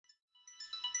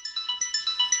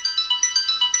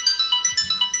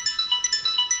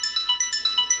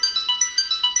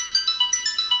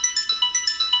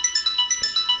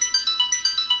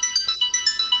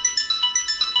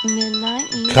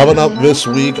Coming up this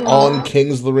week on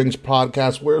Kings of the Rings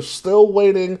podcast, we're still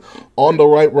waiting on the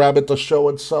White Rabbit to show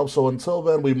itself. So until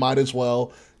then, we might as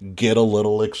well get a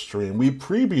little extreme. We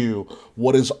preview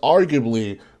what is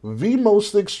arguably the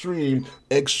most extreme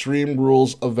Extreme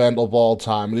Rules event of all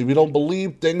time. And if you don't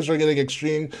believe things are getting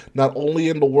extreme, not only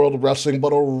in the world of wrestling,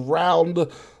 but around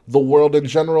the world in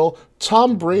general,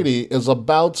 Tom Brady is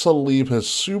about to leave his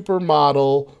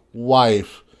supermodel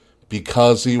wife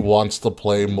because he wants to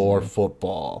play more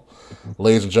football.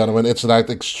 Ladies and gentlemen, it's that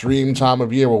extreme time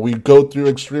of year where we go through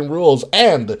Extreme Rules,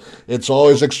 and it's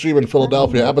always extreme in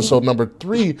Philadelphia, episode number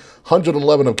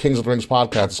 311 of Kings of the Rings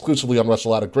podcast, exclusively on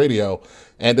Wrestle Addict Radio,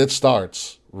 and it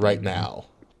starts right now.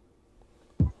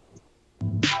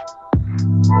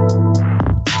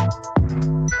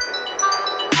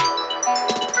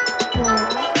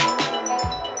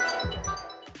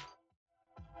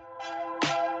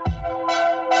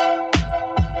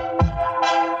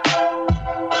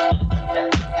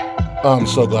 I'm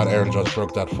so glad Aaron just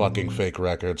broke that fucking fake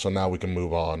record, so now we can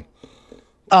move on.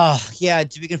 Oh, yeah,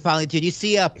 we can finally. Did you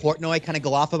see Portnoy kind of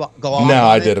go off? No,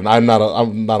 I didn't. I'm not a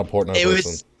Portnoy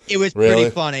person. It was really? Pretty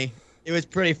funny. It was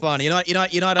pretty funny. You know.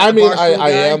 I mean,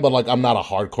 I am, but like, I'm not a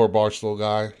hardcore Barstool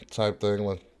guy type thing.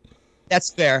 Like, that's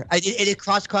fair. It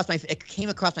came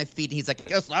across my feed, and he's like,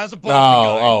 "Yes, that's a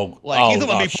Barstool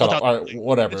guy." Shut up. All right,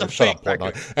 whatever. Shut up,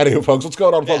 Portnoy. Anyway, folks, what's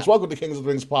going on, folks? Welcome to Kings of the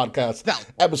Rings podcast,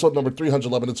 episode number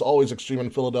 311. It's always extreme in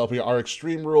Philadelphia. Our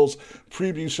Extreme Rules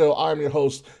preview show. I'm your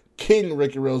host, King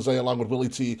Ricky Rose, along with Willie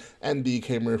T and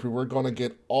DK Murphy. We're going to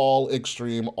get all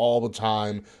extreme all the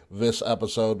time this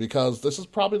episode because this is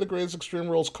probably the greatest Extreme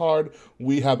Rules card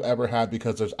we have ever had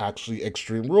because there's actually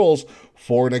Extreme Rules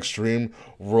for an Extreme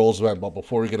Rules event. But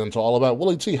before we get into all of that,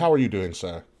 Willie T, how are you doing,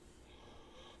 sir?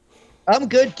 I'm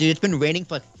good, dude. It's been raining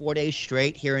for like 4 days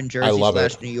straight here in Jersey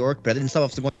 / New York, but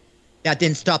that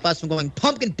didn't stop us from going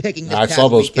pumpkin picking this past I saw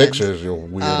those weekend. pictures, you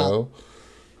weirdo.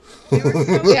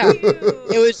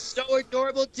 It was so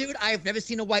adorable, dude. I've never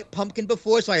seen a white pumpkin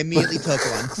before, so I immediately took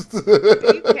one.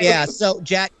 Yeah, so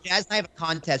Jazz and I have a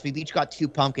contest. We've each got 2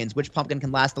 pumpkins. Which pumpkin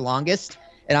can last the longest?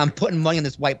 And I'm putting money on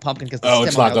this white pumpkin because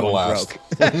it's not going to last.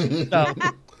 So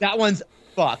that one's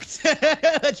fucked.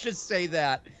 Let's just say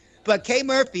that. But Kay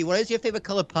Murphy, what is your favorite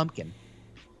color pumpkin?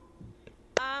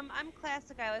 I'm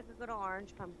classic. I like a good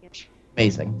orange pumpkin.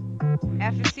 Amazing.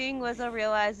 After seeing Lizzo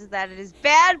realizes that it is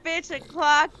bad bitch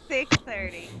o'clock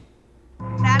 6:30.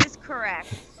 That is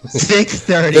correct.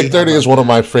 6:30. 6:30 is one of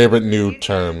my favorite new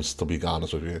terms, to be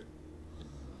honest with you.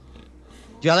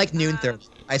 Do I like noon 30?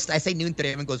 I say noon 30,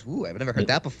 everyone goes, ooh, I've never heard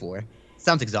that before.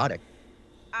 Sounds exotic.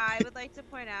 I would like to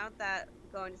point out that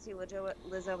going to see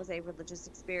Lizzo was a religious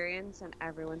experience, and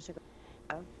everyone should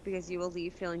go because you will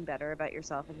leave feeling better about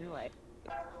yourself and your life.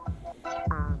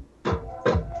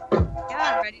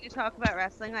 Yeah, I'm ready to talk about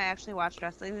wrestling. I actually watched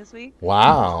wrestling this week.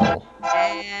 Wow.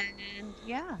 And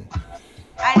yeah.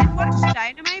 I didn't watch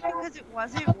Dynamite because it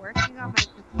wasn't working on my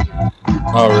computer.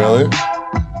 Oh, really?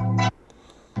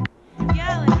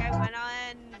 Yeah, like I went on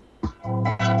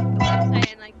the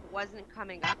website and like it wasn't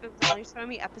coming up. It was only showing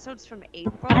me episodes from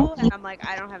April, and I'm like,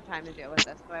 I don't have time to deal with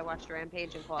this, so I watched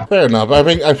Rampage and called it. Fair enough.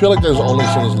 I feel like there's a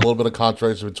little bit of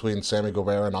controversy between Sammy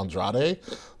Guevara and Andrade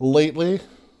lately.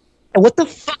 What the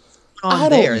fuck? I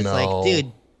don't know. It's like,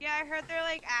 dude. Yeah, I heard they're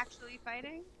like actually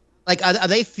fighting. Like, are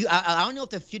they? I don't know if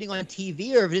they're feuding on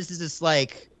TV or if this is just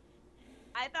like.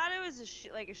 I thought it was a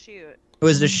shoot. It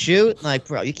was a shoot, like,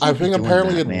 bro. You can't. I think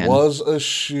apparently it was a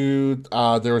shoot.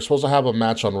 They were supposed to have a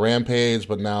match on Rampage,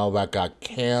 but now that got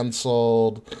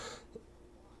canceled.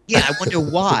 Yeah, I wonder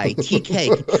why.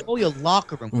 TK, control your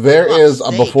locker room. There is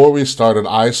before we started,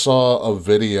 I saw a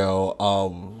video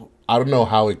of. I don't know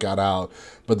how it got out,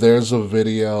 but there's a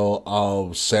video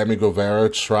of Sammy Guevara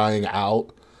trying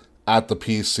out at the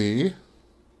PC.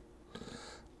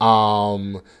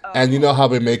 And you know how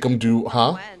they make him do,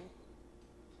 huh? When?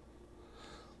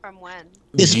 From when?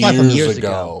 This is from years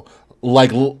ago.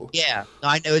 Like, yeah, no,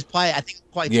 I know. It was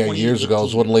probably years ago. It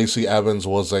was when Lacey Evans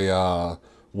was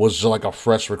was like a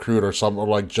fresh recruit or something, or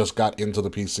like just got into the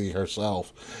PC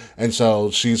herself, and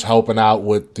so she's helping out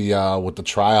with the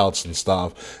tryouts and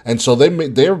stuff. And so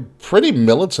they're pretty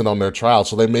militant on their tryouts,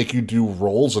 so they make you do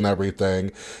rolls and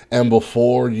everything. And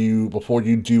before you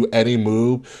do any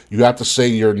move, you have to say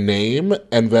your name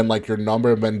and then like your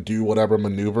number and then do whatever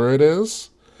maneuver it is.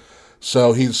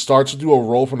 So he starts to do a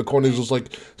roll from the corner. He's just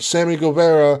like, Sammy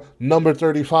Guevara, number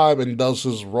 35, and does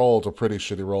his roll. It's a pretty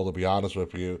shitty roll, to be honest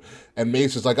with you. And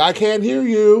Mace is like, I can't hear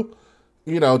you.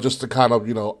 Just to kind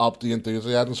of, up the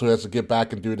enthusiasm. So he has to get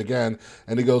back and do it again.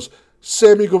 And he goes,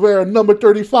 Sammy Guevara, number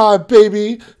 35,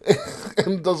 baby,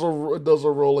 and does a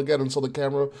roll again, and so the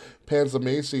camera pans to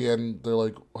Macy, and they're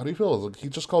like, "How do you feel?" Like, he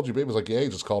just called you baby. He's like, "Yeah, he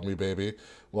just called me baby."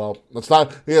 Well, it's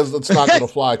not going to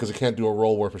fly because he can't do a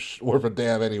roll worth a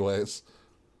damn anyways.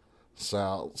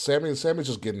 So Sammy's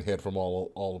just getting hit from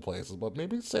all the places, but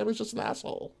maybe Sammy's just an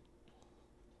asshole.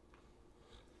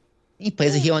 He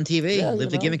plays a heel on TV.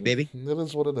 Live the gimmick, baby. It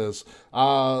is what it is.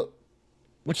 Hi,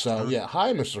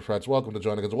 Mr. Freds. Welcome to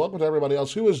joining us. Welcome to everybody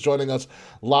else who is joining us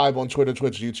live on Twitter,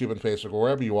 Twitch, YouTube, and Facebook,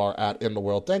 wherever you are at in the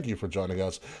world. Thank you for joining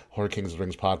us. Horror Kings of the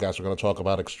Rings podcast. We're going to talk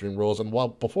about Extreme Rules. And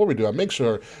before we do that, make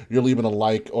sure you're leaving a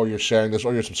like, or you're sharing this,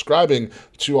 or you're subscribing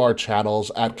to our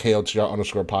channels at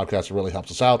KOTR_podcast. It really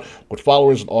helps us out with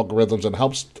followers and algorithms, and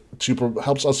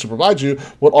helps us to provide you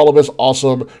with all of this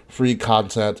awesome free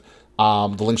content.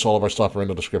 The links to all of our stuff are in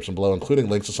the description below, including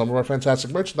links to some of our fantastic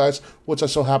merchandise, which I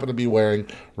so happen to be wearing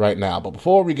right now. But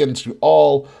before we get into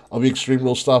all of the Extreme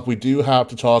Rules stuff, we do have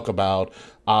to talk about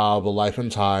the life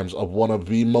and times of one of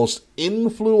the most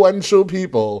influential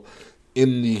people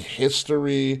in the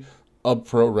history of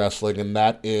pro wrestling, and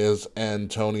that is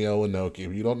Antonio Inoki.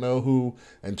 If you don't know who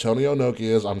Antonio Inoki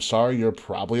is, I'm sorry, you're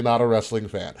probably not a wrestling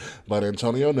fan. But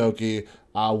Antonio Inoki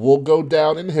will go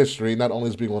down in history, not only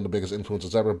as being one of the biggest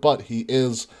influences ever, but he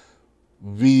is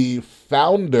the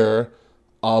founder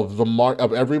of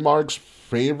every Mark's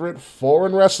favorite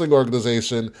foreign wrestling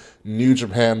organization, New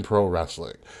Japan Pro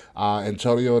Wrestling.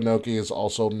 Antonio Inoki is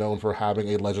also known for having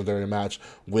a legendary match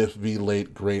with the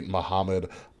late, great Muhammad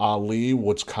Ali,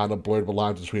 which kind of blurred the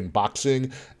lines between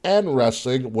boxing and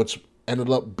wrestling, which ended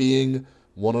up being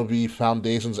one of the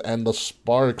foundations and the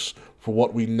sparks for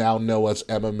what we now know as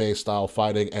MMA-style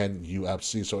fighting and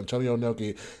UFC. So Antonio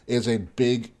Inoki is a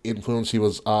big influence.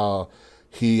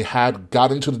 He had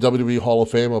got into the WWE Hall of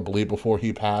Fame, I believe, before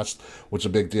he passed, which is a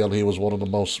big deal. He was one of the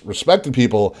most respected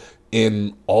people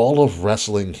in all of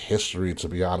wrestling history, to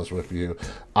be honest with you.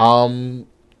 And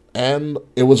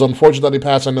it was unfortunate that he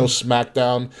passed. I know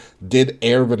SmackDown did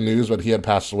air the news, but he had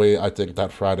passed away, I think,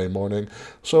 that Friday morning.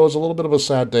 So it was a little bit of a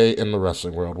sad day in the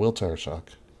wrestling world. Will Tarashuk?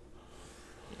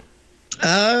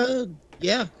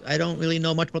 Yeah, I don't really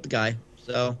know much about the guy.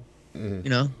 So,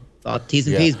 thought T's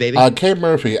and P's, baby. Kay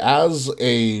Murphy, as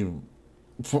a...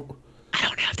 I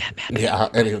don't have that many. Yeah,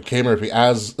 anyway, Kay Murphy,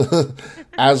 as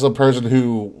as a person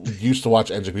who used to watch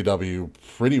NJPW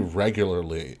pretty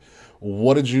regularly,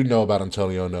 what did you know about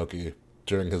Antonio Inoki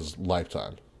during his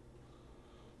lifetime?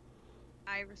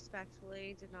 I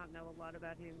respectfully did not know a lot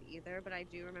about him either, but I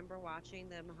do remember watching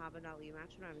the Muhammad Ali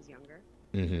match when I was younger.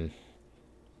 Mm-hmm.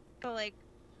 So,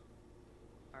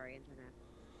 sorry,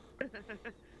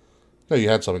 internet. No, you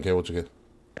had something, Kay. What'd you get?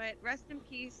 But rest in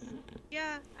peace.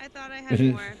 Yeah, I thought I had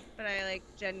more, but I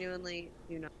genuinely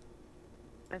do not.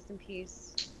 Rest in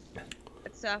peace.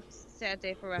 It sucks. Sad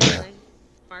day for wrestling.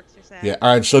 Marks are sad. Yeah.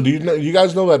 All right. So you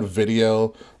guys know that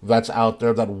video that's out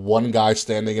there? That one guy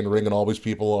standing in the ring, and all these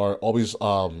people are always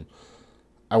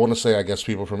I want to say, I guess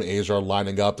people from Asia are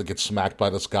lining up to get smacked by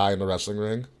this guy in the wrestling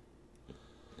ring.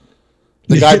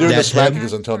 The guy doing the smacking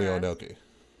is Antonio Inoki.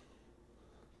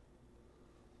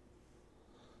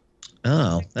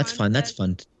 Oh, that's fun. That's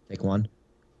fun. Take one.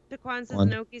 Daquan says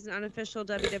Inoki's an unofficial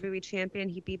WWE champion.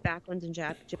 He beat Backlund in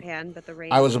Japan, but the reign.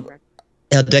 Bob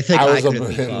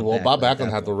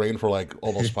Backlund had the reign for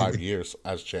almost 5 years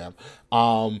as champ.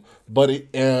 But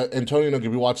Antonio Inoki,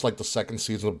 we watched the second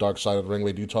season of Dark Side of the Ring.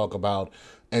 They do talk about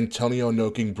Antonio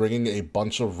Inoki bringing a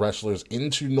bunch of wrestlers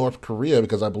into North Korea,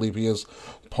 because I believe he is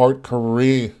part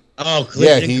Korean. Oh,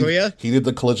 Collision in Korea? He did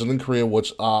the Collision in Korea,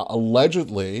 which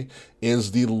allegedly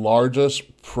is the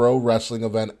largest pro wrestling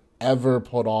event ever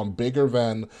put on, bigger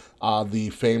than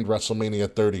the famed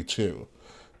WrestleMania 32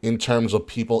 in terms of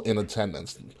people in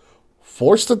attendance.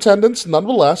 Forced attendance,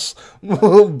 nonetheless,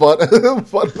 but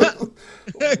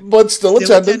still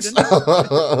attendance.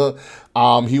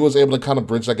 He was able to kind of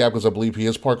bridge that gap because I believe he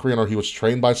is part Korean, or he was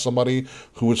trained by somebody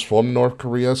who was from North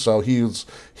Korea. So he was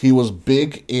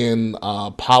big in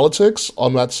politics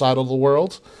on that side of the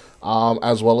world,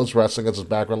 as well as wrestling as his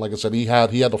background. Like I said, he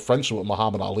had a friendship with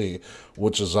Muhammad Ali,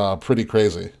 which is pretty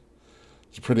crazy.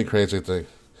 It's a pretty crazy thing.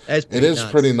 It is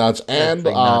pretty nuts. And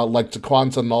like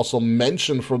Daquan also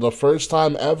mentioned for the first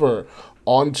time ever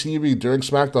on TV during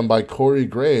SmackDown by Corey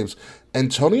Graves,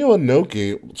 Antonio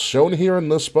Inoki, shown here in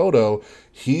this photo,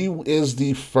 he is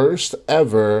the first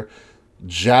ever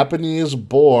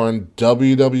Japanese-born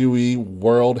WWE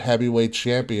World Heavyweight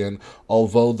Champion,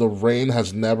 although the reign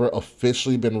has never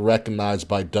officially been recognized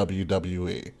by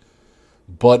WWE.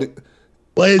 But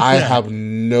I have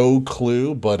no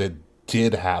clue, but it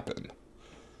did happen.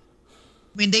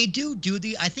 I mean, they do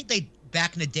I think they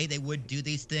back in the day they would do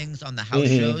these things on the house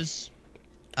shows,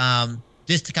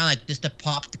 just to kind of just to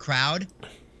pop the crowd.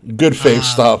 Good faith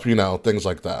stuff, things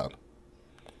like that.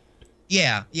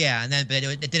 Yeah, and then but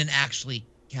it didn't actually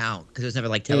count because it was never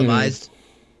like televised.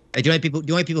 Like, the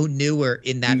only people who knew were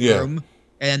in that room,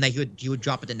 and then he would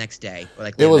drop it the next day. Or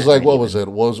like it was like what was it?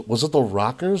 Was it the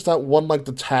Rockers that won like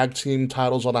the tag team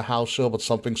titles on a house show, but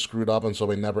something screwed up and so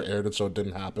they never aired it, so it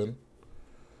didn't happen.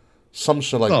 Some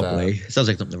shit like that. Sounds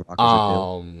like something the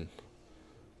Rockers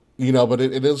would do. But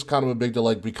it is kind of a big deal,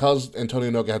 like because Antonio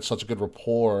Inoki had such a good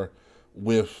rapport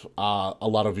with a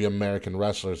lot of the American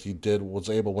wrestlers, he was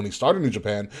able, when he started New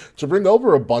Japan, to bring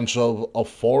over a bunch of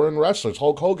foreign wrestlers.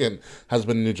 Hulk Hogan has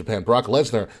been in New Japan. Brock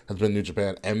Lesnar has been in New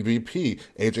Japan. MVP.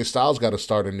 AJ Styles got to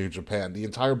start in New Japan. The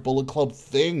entire Bullet Club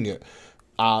thing it's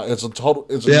a New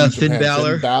Japan. Finn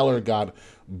Balor got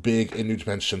big in New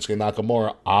Japan. Shinsuke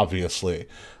Nakamura, obviously.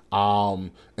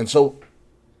 And so...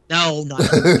 No, not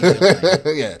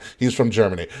yeah, he's from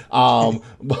Germany. He's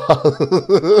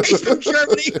from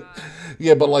Germany.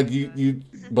 Yeah, but like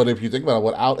but if you think about it,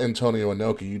 without Antonio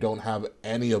Inoki, you don't have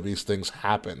any of these things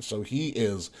happen. So he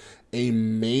is a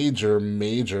major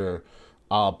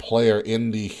player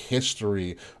in the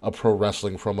history of pro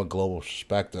wrestling from a global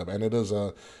perspective, and it's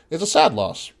a sad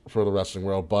loss for the wrestling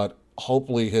world. But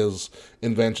hopefully, his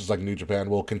inventions like New Japan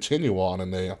will continue on,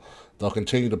 and they'll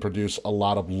continue to produce a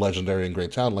lot of legendary and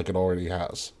great talent like it already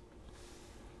has.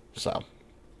 So,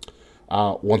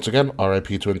 once again,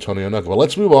 RIP to Antonio Inoki. But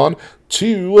let's move on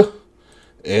to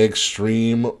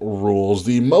Extreme Rules.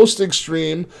 The most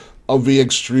extreme of the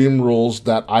Extreme Rules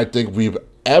that I think we've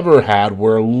ever had,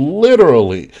 where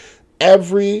literally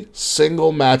every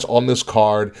single match on this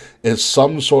card is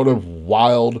some sort of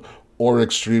wild or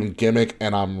extreme gimmick,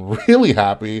 and I'm really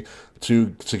happy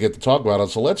to get to talk about it.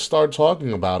 So let's start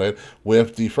talking about it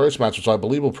with the first match, which I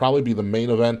believe will probably be the main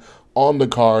event on the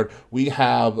card. We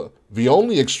have the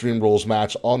only Extreme Rules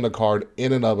match on the card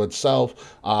in and of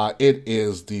itself. It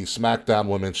is the SmackDown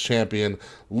Women's Champion,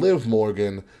 Liv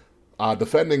Morgan,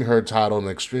 defending her title in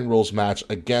an Extreme Rules match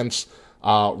against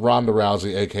Ronda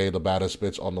Rousey, aka the baddest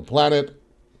bitch on the planet.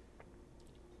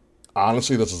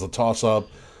 Honestly, this is a toss-up.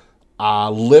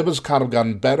 Liv has kind of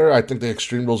gotten better. I think the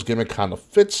Extreme Rules gimmick kind of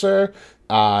fits her.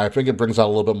 I think it brings out a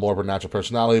little bit more of her natural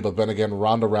personality, but then again,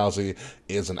 Ronda Rousey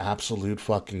is an absolute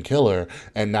fucking killer,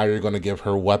 and now you're going to give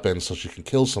her weapons so she can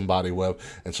kill somebody with,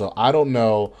 and so I don't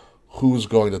know who's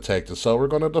going to take this, so we're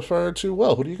going to defer to,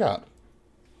 well, who do you got?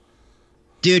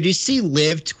 Dude, you see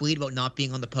Liv tweet about not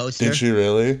being on the poster? Did she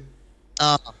really?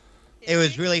 It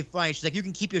was really funny. She's like, you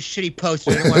can keep your shitty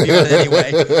poster. I don't want to be on it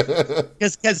anyway.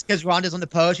 Because Ronda's on the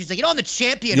poster. She's like, I'm the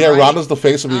champion, yeah, right? Ronda's the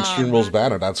face of the Extreme Rules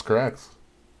banner. That's correct.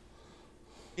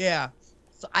 Yeah.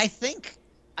 So I do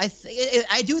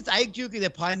agree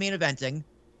that probably main eventing.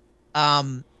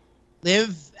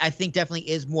 Liv, I think, definitely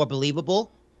is more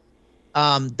believable.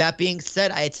 That being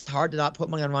said, it's hard to not put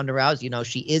money on Ronda Rousey.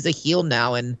 She is a heel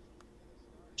now, and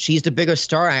she's the bigger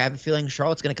star. I have a feeling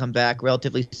Charlotte's going to come back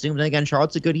relatively soon. And again,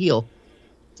 Charlotte's a good heel.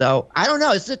 So, I don't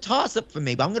know. This is a toss-up for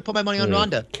me, but I'm going to put my money on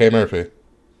Ronda. K. Murphy.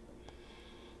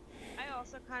 I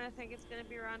also kind of think it's going to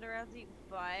be Ronda Rousey,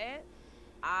 but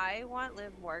I want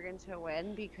Liv Morgan to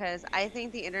win because I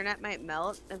think the internet might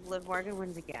melt if Liv Morgan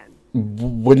wins again.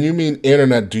 When you mean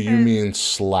internet, do you mean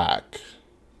Slack?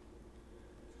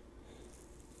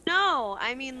 No,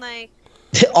 I mean like...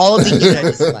 All of the internet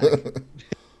is Slack.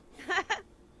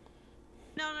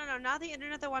 No, not the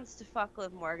internet that wants to fuck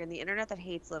Liv Morgan. The internet that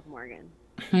hates Liv Morgan.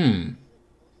 I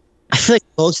feel like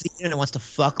most of the internet wants to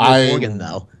fuck Liv Morgan,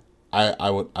 though. I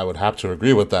would have to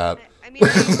agree with that.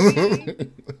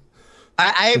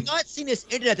 I have not seen this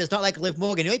internet that's not like Liv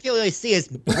Morgan. The only people I really see is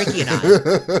Ricky and I.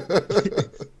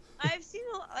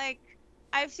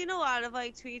 I've seen a lot of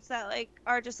like tweets that like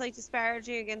are just like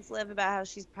disparaging against Liv about how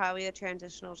she's probably a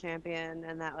transitional champion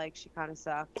and that like she kind of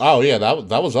sucks. Oh yeah,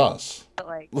 that was us. But,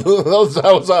 like that was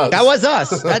us. That was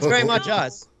us. That's very much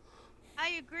us.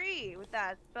 I agree with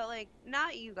that, but like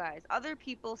not you guys. Other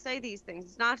people say these things.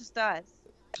 It's not just us.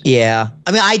 Yeah,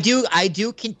 I mean, I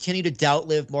do continue to doubt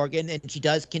Liv Morgan, and she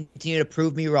does continue to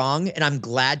prove me wrong, and I'm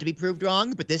glad to be proved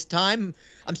wrong. But this time,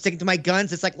 I'm sticking to my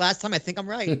guns. It's like last time. I think I'm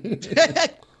right.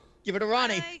 Give it to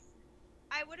Ronnie. Like,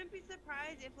 I wouldn't be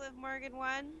surprised if Liv Morgan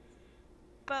won,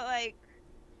 but like,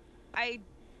 I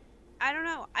don't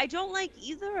know. I don't like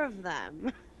either of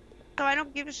them, so I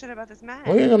don't give a shit about this match.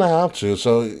 Well, you're gonna have to.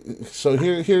 So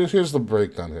here's the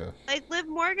breakdown here. Like Liv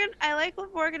Morgan, I like Liv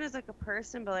Morgan as like a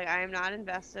person, but like I am not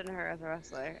invested in her as a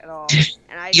wrestler at all.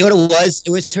 And you know what it was?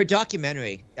 It was her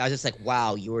documentary. I was just like,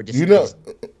 wow, you were just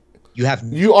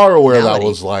you are aware that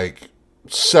was like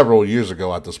several years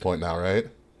ago at this point now, right?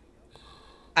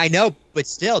 I know, but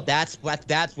still, that's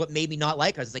what made me not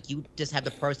like her. It's like you just have the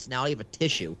personality of a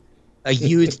tissue, a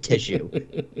used tissue.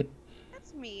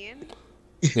 That's mean.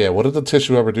 Yeah, what did the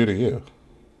tissue ever do to you?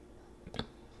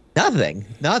 Nothing.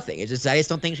 It's just I just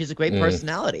don't think she's a great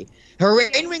personality. Her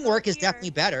in-ring work is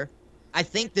definitely better. I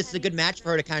think this is a good match for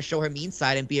her to kind of show her mean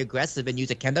side and be aggressive and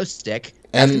use a kendo stick.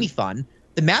 That's gonna be fun.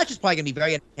 The match is probably gonna be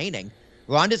very entertaining.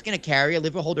 Ronda's gonna carry her,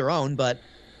 Liv will hold her own, but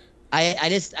I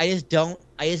just don't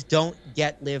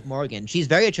get Liv Morgan. She's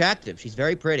very attractive. She's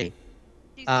very pretty.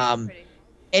 She's very pretty.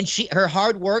 And her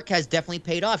hard work has definitely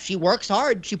paid off. She works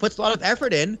hard. She puts a lot of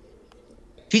effort in.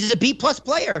 She's a B+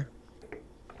 player.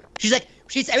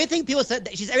 She's everything people said.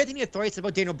 She's everything the authorities said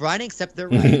about Daniel Bryan, except they're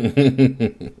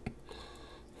right.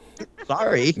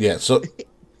 Sorry. Yeah. So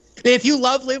if you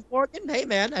love Liv Morgan, hey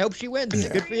man, I hope she wins.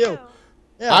 Yeah. Good for you.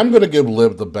 Yeah. I'm gonna give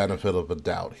Liv the benefit of the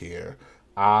doubt here.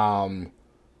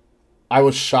 I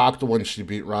was shocked when she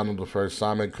beat Ronda the first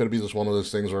time. It could be just one of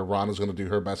those things where Ronda's going to do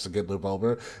her best to get Liv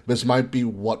over. This might be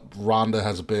what Ronda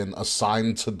has been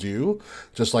assigned to do,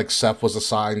 just like Seth was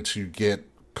assigned to get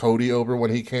Cody over when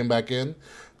he came back in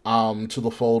to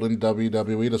the fold in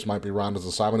WWE. This might be Ronda's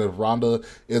assignment. If Ronda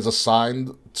is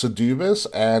assigned to do this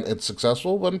and it's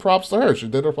successful, then props to her. She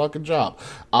did her fucking job.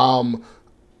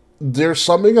 There's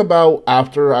something about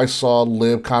after I saw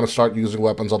Liv kind of start using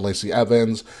weapons on Lacey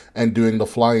Evans and doing the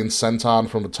flying senton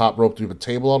from the top rope through the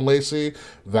table on Lacey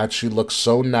that she looks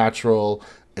so natural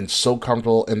and so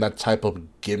comfortable in that type of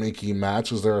gimmicky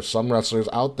match. Because there are some wrestlers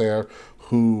out there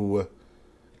who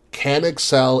can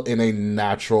excel in a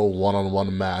natural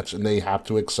one-on-one match, and they have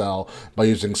to excel by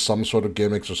using some sort of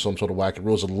gimmicks or some sort of wacky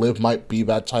rules, and Liv might be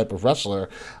that type of wrestler.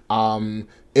 In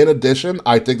addition,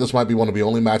 I think this might be one of the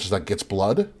only matches that gets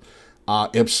blood.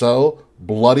 If so,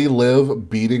 Bloody Liv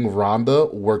beating Ronda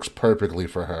works perfectly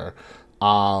for her.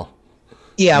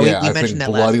 We mentioned that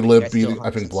Bloody last Liv week. I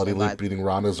think Bloody Liv beating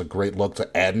Ronda is a great look to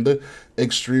end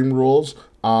Extreme Rules.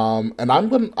 And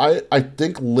I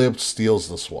think Liv steals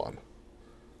this one.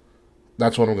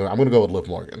 That's what I'm gonna go with Liv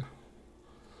Morgan.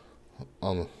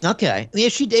 Okay. I mean,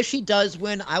 if she does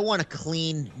win, I want a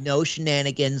clean, no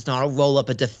shenanigans, not a roll up,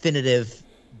 a definitive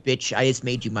bitch. I just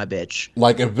made you my bitch.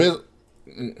 Like if it.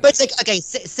 But it's like, okay,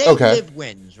 say Liv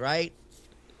wins, right?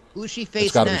 Who's she facing?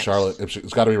 It's got to be next? Charlotte.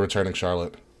 It's got to be returning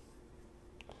Charlotte.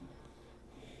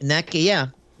 In that case, yeah.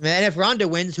 And if Ronda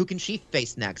wins, who can she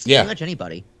face next? Yeah. Pretty much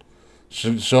anybody.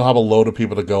 She'll have a load of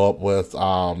people to go up with.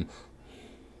 Saudi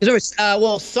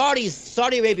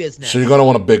Arabia's next. So you're going to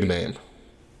want a big name.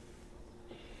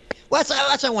 Well,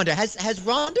 that's what I wonder. Has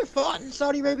Ronda fought in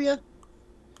Saudi Arabia?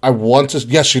 I want to.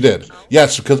 Yes, she did.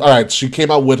 Yes, because all right, she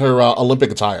came out with her Olympic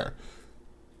attire.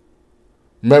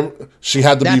 Remember, she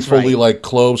had to be fully like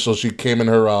clothed, so she came in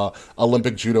her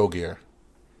Olympic judo gear.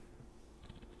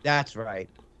 That's right.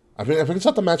 I think it's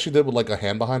not the match she did with like a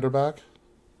hand behind her back.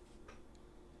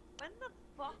 When the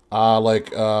fuck?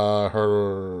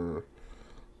 Her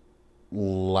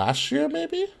last year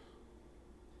maybe.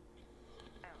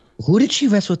 Who did she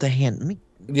wrestle with the hand?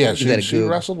 Yeah, she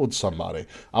wrestled with somebody.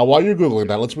 While you're googling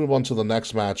that, let's move on to the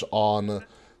next match in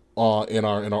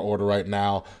our order right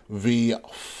now. The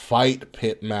Fight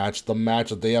Pit match, the match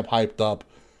that they have hyped up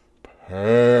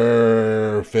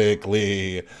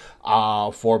perfectly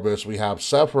for this. We have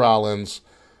Seth Rollins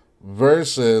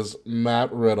versus Matt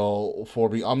Riddle for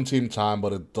the umpteenth time,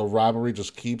 but the rivalry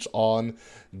just keeps on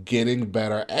getting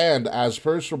better. And as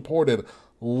first reported,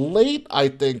 late, I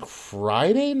think,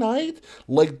 Friday night,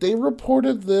 like they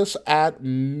reported this at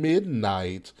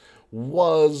midnight,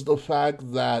 was the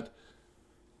fact that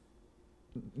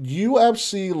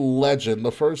UFC legend,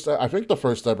 the first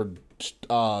ever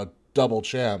double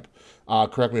champ,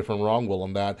 correct me if I'm wrong, Will,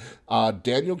 on that,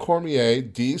 Daniel Cormier,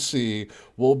 DC,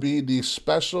 will be the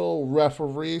special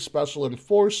referee, special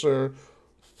enforcer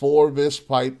for this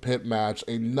Fight Pit match.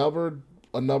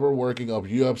 Another working of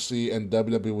UFC and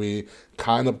WWE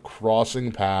kind of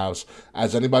crossing paths.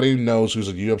 As anybody who knows who's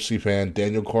a UFC fan,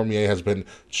 Daniel Cormier has been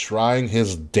trying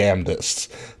his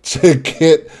damnedest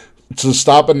to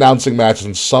stop announcing matches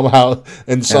and somehow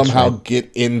get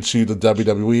into the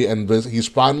WWE, and he's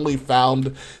finally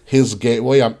found his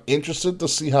gateway. I'm interested to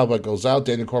see how that goes out.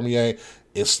 Daniel Cormier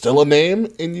is still a name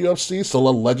in UFC, still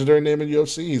a legendary name in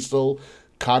UFC. He still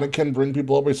kind of can bring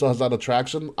people over. He still has that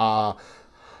attraction.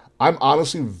 I'm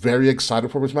honestly very excited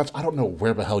for this match. I don't know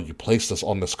where the hell you place this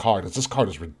on this card, because this card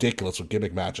is ridiculous with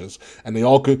gimmick matches, and they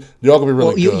all could be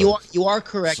really good. You are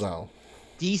correct. So.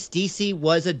 DC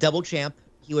was a double champ.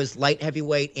 He was light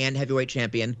heavyweight and heavyweight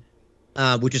champion,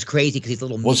 which is crazy because he's a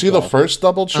little. Was he the first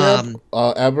double champ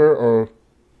ever, or?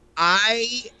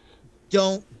 I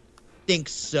don't think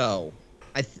so.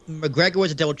 McGregor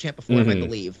was a double champ before him, I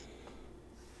believe.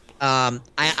 I'm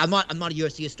not a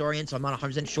UFC historian, so I'm not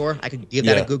 100% sure. I could give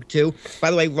that a goog too.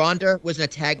 By the way, Ronda was in a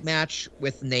tag match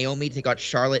with Naomi to take out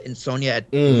Charlotte and Sonya at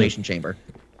Elimination Chamber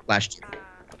last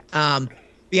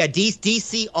year.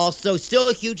 DC also still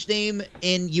a huge name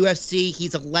in UFC.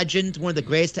 He's a legend, one of the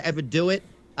greatest to ever do it.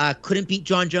 Couldn't beat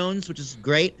John Jones, which is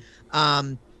great.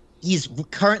 He's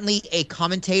currently a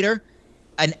commentator.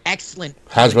 An excellent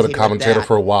has been a commentator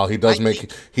for a while. He does make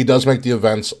the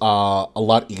events a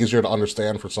lot easier to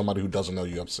understand for somebody who doesn't know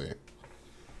UFC.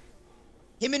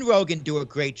 Him and Rogan do a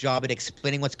great job at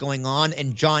explaining what's going on,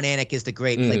 and John Anik is the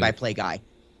great play-by-play guy.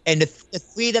 And the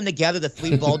three of them together, the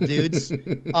three bald dudes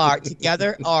are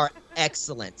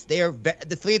excellent.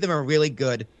 The three of them are really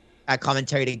good at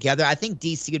commentary together. I think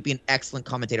DC would be an excellent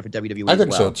commentator for WWE. I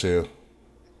think so too.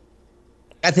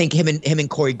 I think him and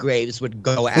Corey Graves would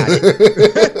go at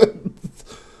it.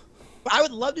 I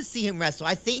would love to see him wrestle.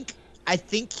 I think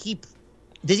he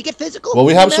does he get physical? Well,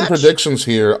 we have some predictions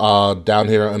here down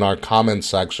here in our comments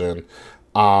section.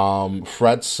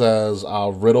 Fred says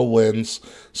Riddle wins,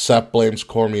 Seth blames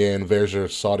Cormier and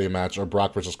versus Saudi match, or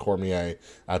Brock versus Cormier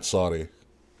at Saudi.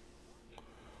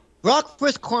 Brock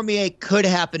versus Cormier could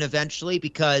happen eventually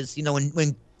because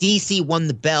when DC won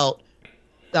the belt,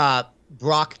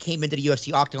 Brock came into the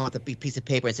UFC octagon with a big piece of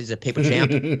paper and said he's a paper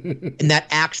champ, and that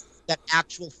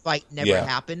actual fight never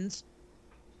happens.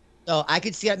 So I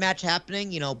could see that match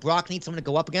happening. Brock needs someone to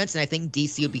go up against, and I think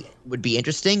DC would be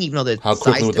interesting, even though the how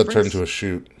quickly would that turn into a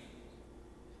shoot?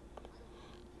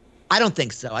 I don't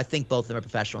think so. I think both of them are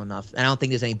professional enough, and I don't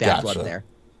think there's any bad blood there.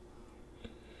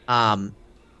 But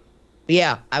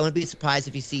yeah, I wouldn't be surprised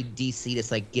if you see DC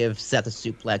just give Seth a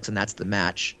suplex, and that's the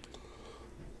match.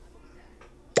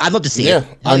 I'd love to see it.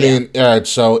 I mean, all right.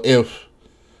 So if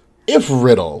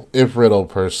Riddle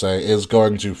per se is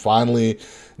going to finally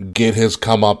get his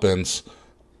comeuppance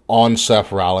on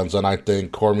Seth Rollins, and I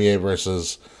think Cormier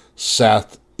versus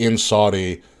Seth in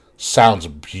Saudi sounds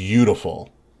beautiful,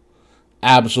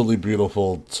 absolutely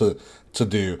beautiful to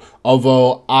do.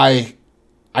 Although I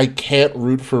can't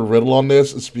root for Riddle on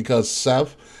this, it's because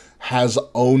Seth has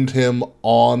owned him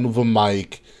on the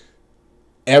mic.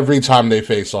 Every time they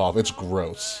face off, it's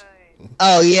gross.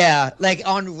 Oh, yeah.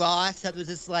 On Raw, Seth was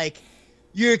just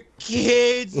your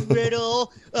kids,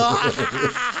 Riddle.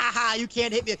 You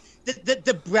can't hit me.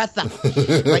 The breath on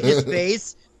his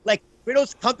face.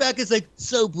 Riddle's comeback is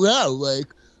so bro,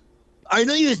 I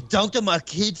know you just dunked on my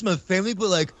kids, my family,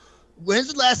 but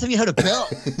when's the last time you had a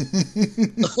belt?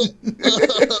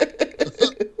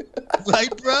 Right,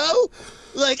 bro?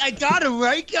 I got him,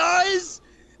 right, guys?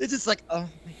 It's just oh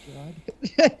my god.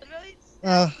 Literally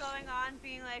going on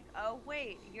being oh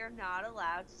wait, you're not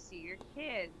allowed to see your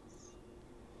kids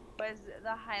was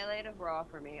the highlight of Raw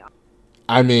for me.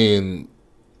 I mean,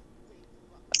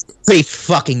 pretty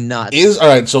fucking nuts.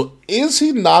 So is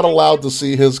he not allowed to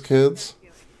see his kids?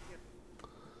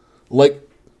 I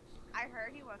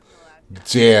heard he wasn't allowed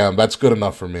to. Damn, that's good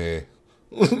enough for me.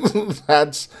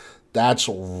 That's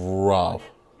rough.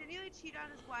 Didn't he cheat on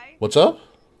his wife? What's up?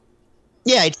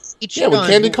 Yeah, he cheated with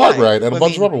Candy Cartwright and a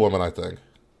bunch of other women, I think.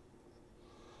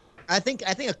 I think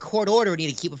a court order would need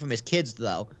to keep him from his kids,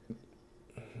 though.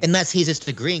 Unless he's just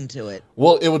agreeing to it.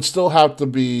 Well, it would still have to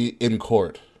be in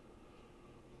court.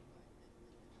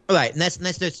 Right, unless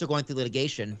they're still going through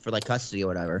litigation for custody or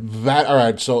whatever.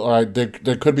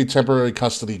 There could be temporary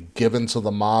custody given to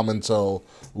the mom until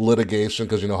litigation,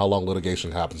 because you know how long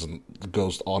litigation happens and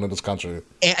goes on in this country.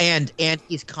 And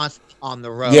he's constantly on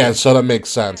the road. Yeah, so that makes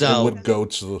sense. So, it would go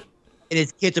to... And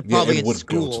his kids are probably in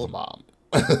school. It would go to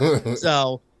the mom.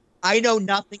 So, I know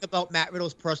nothing about Matt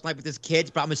Riddle's personal life with his kids,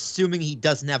 but I'm assuming he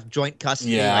doesn't have joint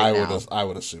custody right now. I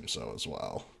would assume so as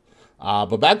well.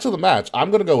 But back to the match.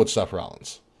 I'm going to go with Seth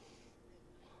Rollins.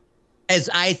 As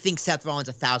I think Seth Rollins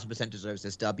 1,000% deserves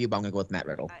this W, but I'm going to go with Matt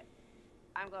Riddle.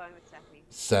 I'm going with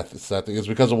Seth. Seth. It's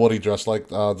because of what he dressed like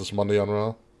this Monday on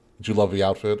Raw. Did you love the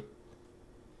outfit?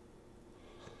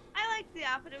 I liked the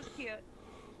outfit. It was cute.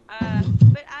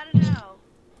 But I don't know.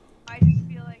 I just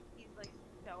feel like he's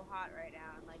so hot right now.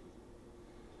 And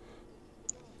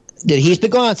Dude, he's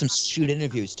been going on some shoot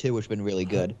interviews too, which have been really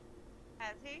good.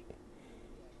 Has he?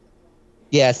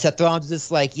 Yeah, Seth Rollins is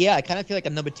just I kind of feel like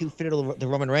I'm number 2 fit to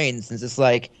Roman Reigns. And it's just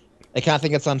I kind of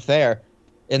think it's unfair.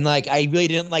 And I really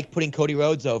didn't like putting Cody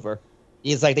Rhodes over.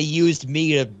 He's they used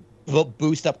me to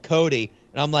boost up Cody.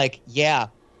 And I'm yeah,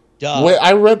 duh. Hold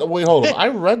on. I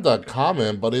read that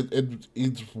comment, but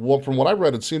from what I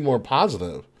read, it seemed more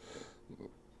positive.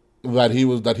 That he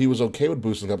was okay with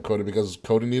boosting up Cody because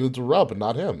Cody needed to rub and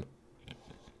not him.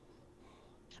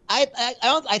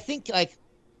 I think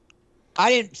I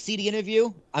didn't see the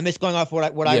interview. I'm just going off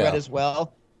what I read as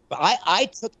well. But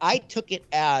I took it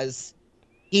as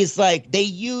he's like, they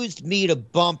used me to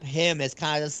bump him as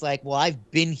kind of just like, well,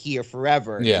 I've been here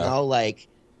forever, you know, like.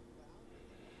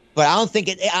 But I don't think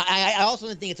it. I also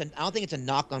don't think I don't think it's a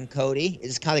knock on Cody.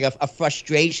 It's kind of like a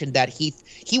frustration that he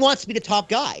wants to be the top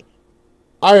guy.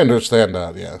 I understand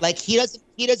that. Yeah. Like he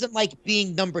doesn't like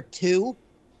being number 2,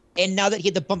 and now that he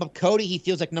had to bump up Cody, he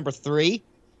feels like number 3,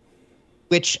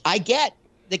 which I get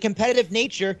the competitive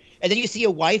nature. And then you see a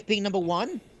wife being number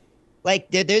 1. Like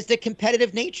there's the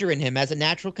competitive nature in him as a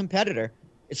natural competitor.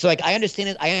 It's like I understand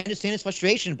it. I understand his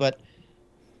frustration, but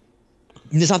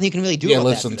there's nothing you can really do. Yeah,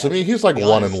 listen, to me, he's like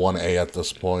 1 and 1A at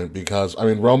this point because, I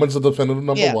mean, Roman's the definitive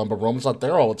number 1, but Roman's not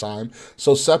there all the time.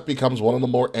 So Seth becomes one of the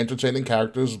more entertaining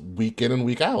characters week in and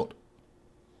week out.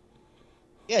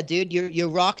 Yeah, dude, you're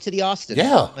Rock to the Austin.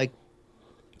 Yeah. Like,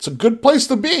 it's a good place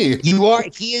to be. You are.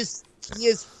 He is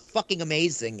fucking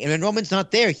amazing. And when Roman's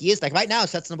not there, he is like right now.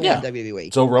 Seth's number 1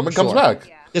 WWE. So Roman comes back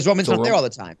because Roman's not there all the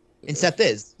time, and Seth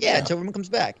is. Yeah, until Roman comes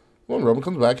back. When Roman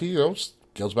comes back, he goes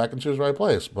back into his right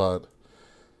place. But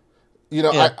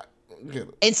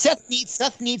and Seth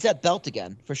needs that belt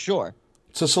again for sure.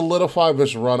 To solidify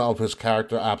this run of his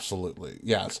character, absolutely,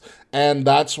 yes. And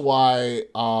that's why,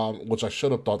 which I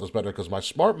should have thought this better, because my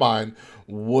smart mind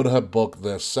would have booked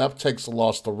this. Seth takes the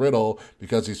loss to Riddle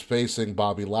because he's facing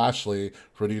Bobby Lashley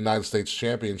for the United States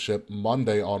Championship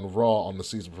Monday on Raw on the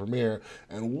season premiere.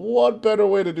 And what better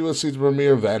way to do a season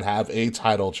premiere than have a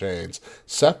title change?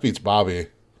 Seth beats Bobby.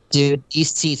 Dude,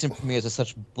 these season premieres are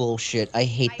such bullshit. I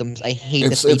hate them. I hate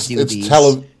that they do these.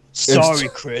 Sorry,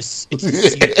 Chris. It's a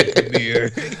season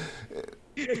premiere.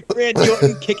 Randy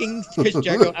Orton kicking Chris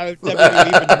Jericho out of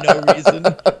WWE for no reason.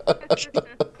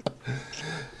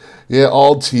 Yeah,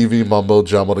 all TV mumbo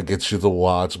jumbo to get you to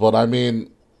watch. But I mean,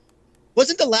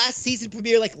 wasn't the last season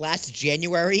premiere like last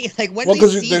January? Like when? Well,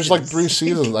 because there's like 3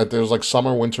 seasons. Like there's like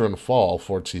summer, winter, and fall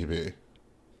for TV.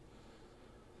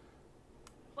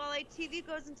 Well, like TV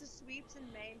goes into sweeps in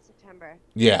May and September.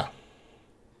 Yeah,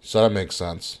 so that makes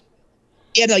sense.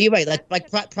 Yeah, no, you're right. Like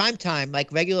prime time,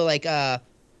 like regular,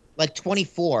 like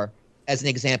 24 as an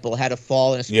example, had a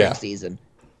fall and a spring season,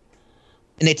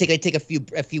 and they take a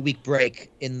few week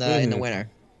break in the winter.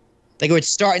 Like it would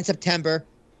start in September,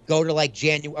 go to like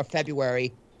January or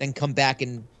February, then come back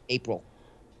in April,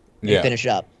 and finish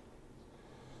up.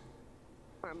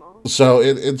 Normal. So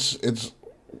it's.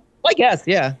 Well, I guess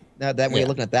Now that way you're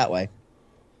looking at it that way,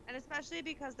 and especially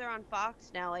because they're on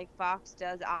Fox now, like Fox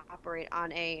does operate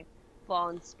on a fall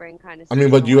and spring kind of. I mean,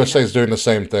 but USA is doing the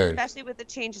same thing, especially with the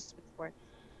changes with sports.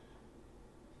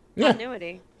 Yeah.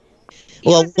 Continuity.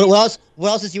 Well, what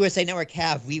else does USA Network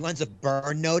have? Reruns of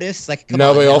Burn Notice? Like,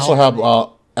 no, they also have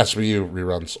SVU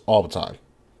reruns all the time.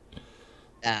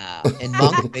 And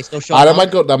Monk, they still show.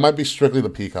 That might be strictly the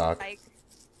Peacock.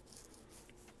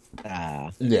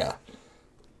 Yeah.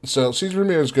 So season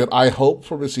premiere is good. I hope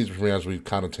for the season premiere, as we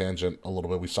kind of tangent a little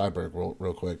bit, we sidebar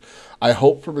real quick. I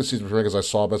hope for the season premiere, because I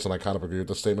saw this and I kind of agree with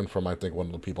the statement from, I think, one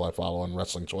of the people I follow on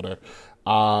wrestling Twitter.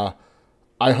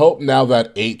 I hope now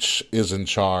that H is in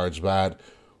charge that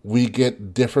we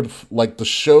get different, like the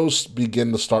shows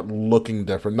begin to start looking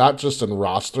different, not just in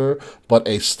roster, but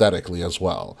aesthetically as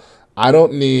well. I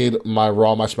don't need my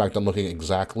Raw, my SmackDown looking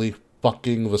exactly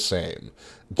fucking the same,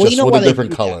 just with a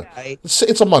different color. That, right?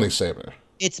 It's a money saver.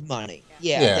 It's money.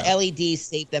 Yeah. The LEDs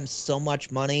save them so much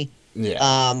money.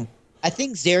 Yeah. I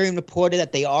think Zarian reported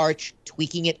that they are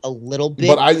tweaking it a little bit.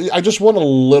 But I just want a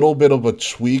little bit of a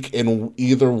tweak in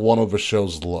either one of the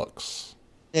show's looks.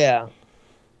 Yeah.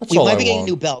 That's we all might I be getting want.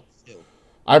 new belts too.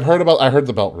 I heard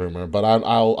the belt rumor, but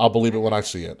I'll believe it when I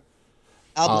see it.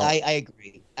 I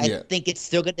agree. I think it's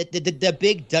still gonna the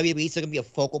big WB is still gonna be a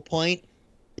focal point,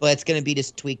 but it's gonna be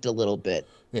just tweaked a little bit.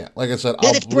 Yeah, like I said,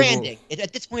 it's branding.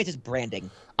 At this point, it's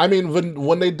branding. I mean,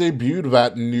 when they debuted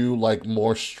that new, like,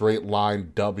 more straight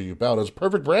line W belt, it's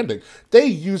perfect branding. They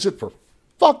use it for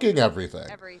fucking everything.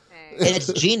 And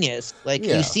it's genius. Like,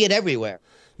 you see it everywhere.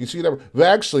 You see it they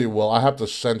actually, well, I have to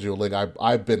send you a link.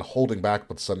 I've been holding back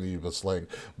but sending you this link.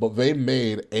 But they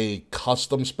made a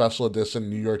custom special edition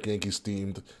New York Yankees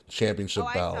themed championship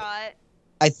belt. I saw it.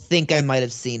 I think I might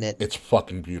have seen it. It's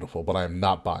fucking beautiful, but I am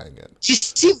not buying it. You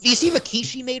see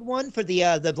Rikishi made one for the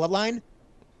Bloodline?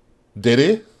 Did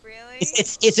he? Really?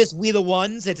 It's just We the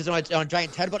Ones. It's on a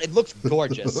giant tent, but it looks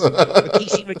gorgeous.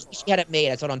 Rikishi had it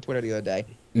made. I saw it on Twitter the other day.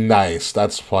 Nice.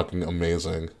 That's fucking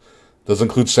amazing. Does it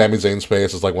include Sami Zayn's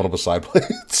face as like one of the side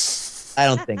plates? I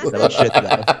don't think so. That shit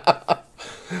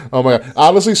though. Oh my god.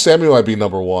 Honestly, Sami might be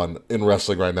number 1 in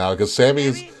wrestling right now because Sami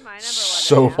is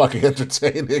so fucking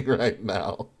entertaining right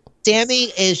now.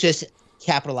 Sami is just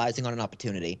capitalizing on an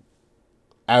opportunity.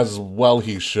 As well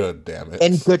he should, damn it.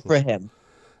 And good for him.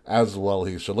 As well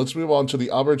he should. Let's move on to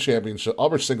the other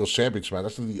singles championship match.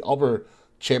 That's the other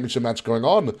championship match going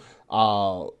on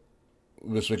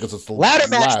this week, because it's the ladder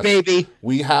match, baby.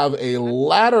 We have a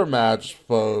ladder match,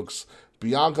 folks.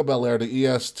 Bianca Belair, the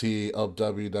EST of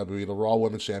WWE, the Raw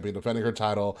Women's Champion, defending her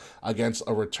title against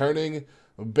a returning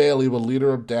Bayley, the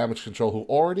leader of Damage Control, who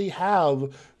already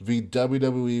have the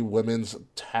WWE Women's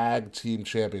Tag Team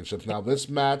Championships. Now, this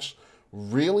match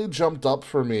really jumped up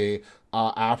for me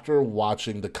after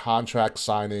watching the contract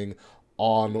signing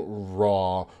on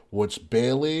Raw, which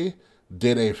Bayley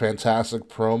did a fantastic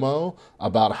promo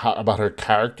about her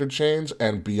character change,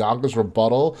 and Bianca's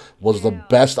rebuttal was the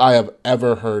best I have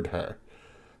ever heard her.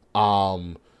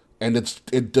 And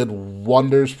it did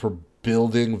wonders for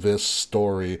building this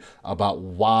story about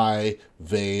why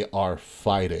they are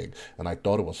fighting, and I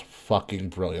thought it was fucking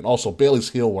brilliant. Also, Bayley's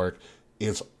heel work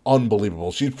is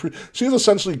unbelievable. She's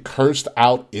essentially cursed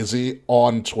out Izzy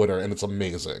on Twitter, and it's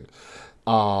amazing.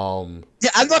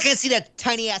 Yeah, I'm not gonna see that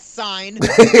tiny ass sign.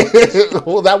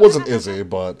 Well, that wasn't Izzy,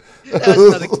 but that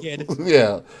was another kid.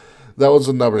 Yeah, that was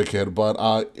another kid. But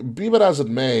be it as it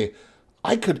may,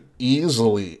 I could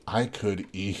easily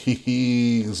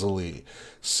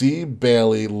see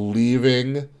Bayley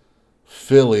leaving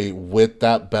Philly with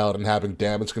that belt and having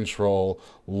Damage Control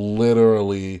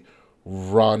literally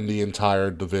run the entire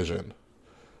division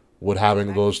with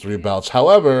having those three belts.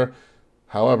 However,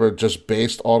 just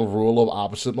based on rule of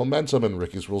opposite momentum and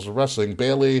Ricky's Rules of Wrestling,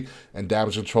 Bayley and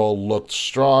Damage Control looked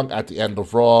strong at the end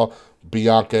of Raw.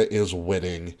 Bianca is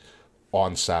winning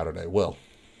on Saturday. Will?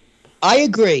 I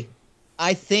agree.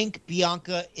 I think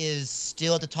Bianca is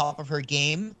still at the top of her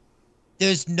game.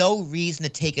 There's no reason to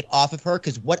take it off of her,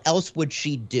 because what else would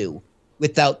she do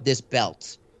without this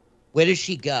belt? Where does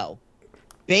she go?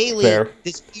 Bayley,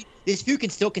 this feud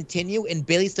can still continue, and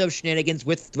Bayley still has shenanigans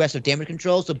with the rest of Damage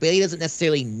Control, so Bayley doesn't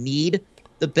necessarily need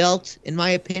the belt, in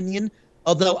my opinion.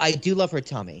 Although I do love her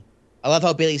tummy. I love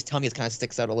how Bayley's tummy kind of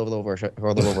sticks out all over her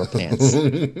pants.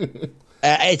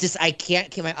 It's just, I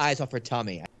can't keep my eyes off her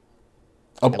tummy.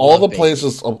 Of all the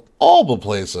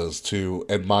places to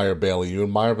admire Bayley, you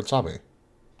admire the tummy.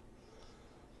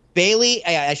 Bayley,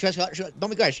 don't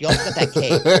be great. She also got that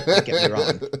cake. Don't get me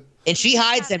wrong. And she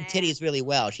hides them titties really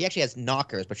well. She actually has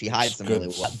knockers, but she hides them really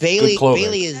well. Bayley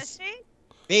is.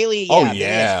 Bayley. Yeah, oh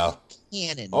yeah.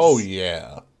 Cannons. Oh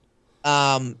yeah.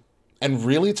 And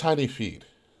really tiny feet.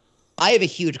 I have a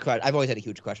huge crush. I've always had a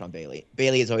huge crush on Bayley.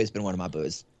 Bayley has always been one of my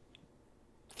boos.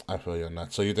 I feel you on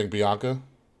that. So you think Bianca?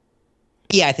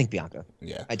 Yeah, I think Bianca.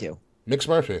 Yeah, I do. Mix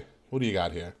Murphy, what do you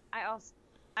got here? I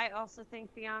also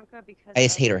think Bianca, because I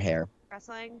just hate her hair.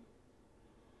 Wrestling.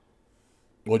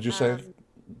 What'd you say?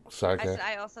 Sorry,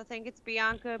 I also think it's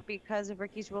Bianca because of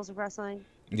Ricky's Rules of Wrestling.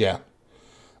 Yeah.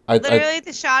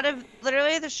 The shot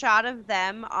of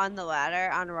them on the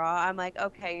ladder on Raw, I'm like,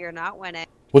 okay, you're not winning.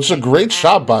 Which is a great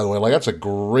shot, by the way. Like, that's a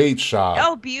great shot.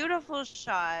 Oh, beautiful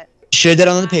shot. Should have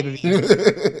done on the pay-per-view.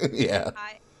 Yeah.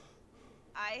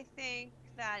 I think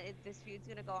that this feud's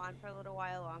going to go on for a little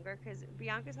while longer, because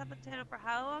Bianca's had the title for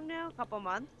how long now? A couple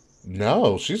months?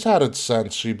 No, she's had it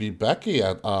since she beat Becky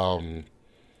at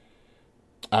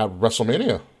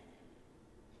WrestleMania.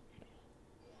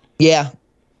 Yeah.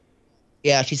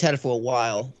 Yeah, she's had it for a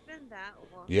while. It's been that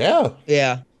long. Yeah.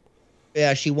 Yeah.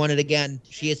 Yeah, she won it again.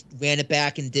 She just ran it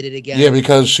back and did it again. Yeah,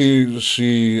 because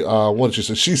she what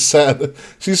did she say?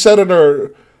 She said in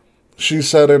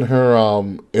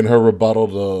her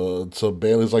rebuttal to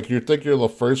Bayley's like, you think you're the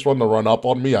first one to run up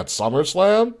on me at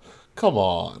SummerSlam? Come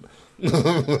on.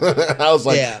 I was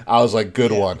like,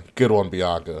 good one,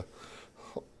 Bianca.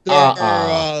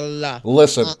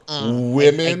 Listen,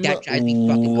 women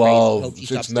love.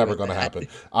 It's never gonna happen.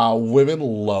 Women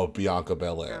love Bianca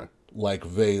Belair. Like,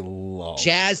 they love.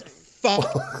 Jazz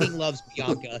fucking loves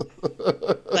Bianca.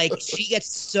 Like, she gets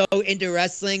so into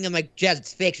wrestling. I'm like, Jazz,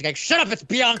 it's fake. She's like, shut up, it's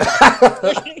Bianca.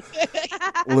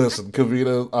 Listen,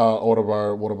 Kavita,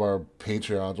 one of our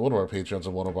patrons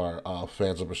and one of our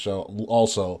fans of the show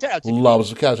also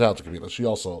loves. Shout out to Kavita. She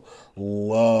also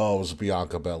loves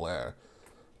Bianca Belair.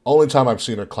 Only time I've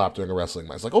seen her clap during a wrestling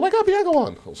match. Like, oh my god, Bianca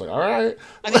won. I was like, all right.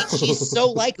 I mean, she's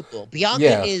so likable.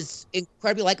 Bianca is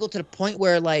incredibly likable to the point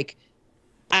where, like,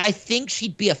 I think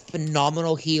she'd be a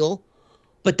phenomenal heel,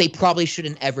 but they probably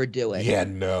shouldn't ever do it. Yeah,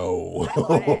 no.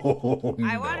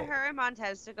 I want her and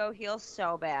Montez to go heel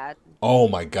so bad. Oh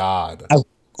my god.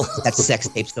 That sex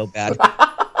tape so bad. Wait,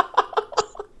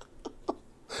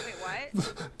 what?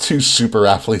 Two super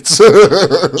athletes.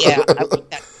 Yeah, I want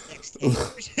that sex tape.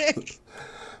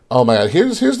 Oh my god!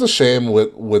 Here's the shame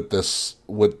with this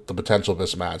with the potential of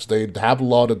this match. They have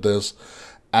lauded this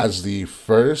as the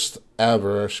first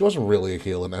ever. She wasn't really a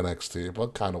heel in NXT,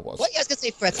 but kind of was. What? I was gonna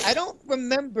say, Fretz. I don't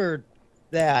remember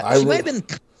that. I She might have been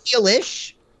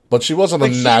heelish. But she wasn't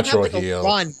But a she natural didn't have, like, heel. a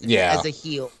run Yeah, as a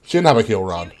heel. she didn't have a heel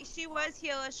run. She was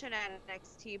heelish in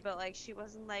NXT, but like she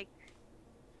wasn't like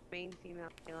main female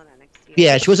heel in NXT.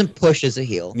 Yeah, she wasn't pushed as a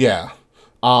heel. Yeah.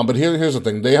 But here's the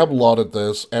thing. They have lauded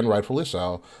this, and rightfully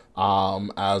so,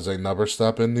 as another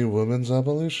step in the women's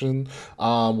evolution,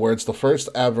 where it's the first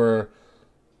ever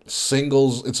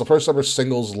singles. It's the first ever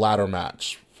singles ladder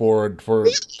match for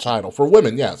title for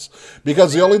women. Yes,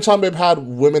 because the only time they've had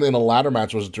women in a ladder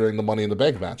match was during the Money in the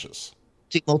Bank matches.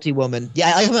 Multi-woman.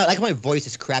 Yeah, I like how my voice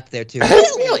is cracked there too.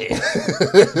 Really?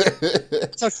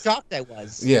 That's how shocked I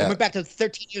was. Yeah. I went back to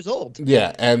 13 years old.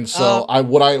 Yeah, and so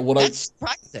That's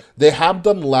surprising. they have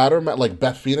done ladder match, like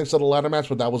Beth Phoenix did a ladder match,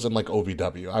 but that was in like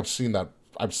OVW. I've seen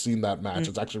that match.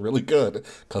 It's actually really good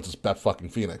because it's Beth fucking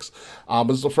Phoenix.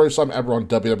 It's the first time ever on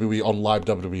WWE, on live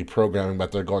WWE programming,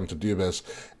 that they're going to do this.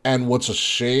 And what's a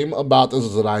shame about this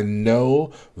is that I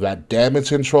know that Damage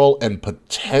Control and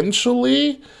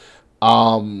potentially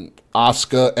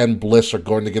Asuka and Bliss are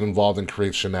going to get involved and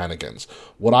create shenanigans.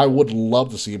 What I would love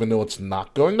to see, even though it's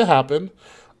not going to happen,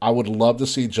 I would love to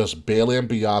see just Bayley and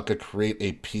Bianca create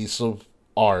a piece of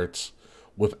art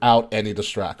without any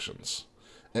distractions.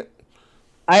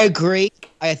 I agree.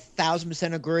 I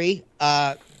 1,000% agree.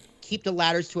 Keep the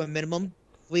ladders to a minimum.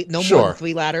 No more than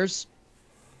 3 ladders.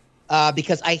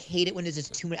 Because I hate it when there's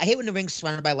just too many. I hate when the ring's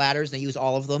surrounded by ladders and they use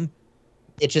all of them.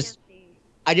 It just,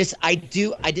 I just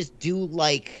do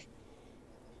like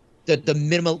the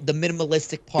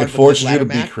minimalistic part. It forces you to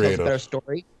be creative. Tells a better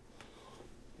story.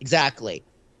 Exactly.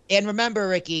 And remember,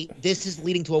 Ricky, this is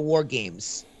leading to a War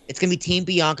Games. It's gonna be Team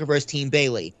Bianca versus Team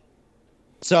Bayley.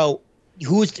 So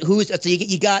who's so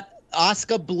you got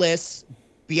Asuka, Bliss,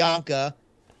 Bianca.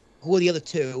 Who are the other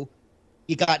two?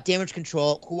 You got Damage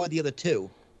Control. Who are the other two?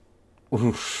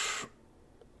 Oof.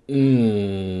 That's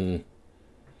a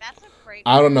great.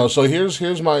 I don't know. So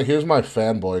here's my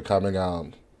fanboy coming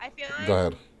out. I feel like Go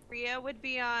ahead. Rhea would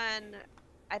be on.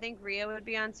 I think Rhea would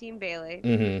be on Team Bayley.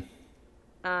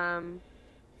 Mm-hmm.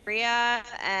 Rhea,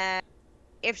 and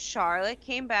if Charlotte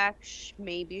came back,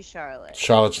 maybe Charlotte.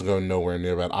 Charlotte's going nowhere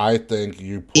near that. I think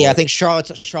you. Yeah, I think Charlotte's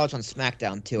on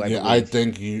SmackDown too. I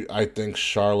think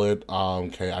Charlotte.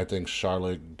 Okay, I think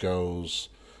Charlotte goes.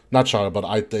 Not Charlotte, but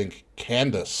I think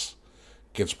Candice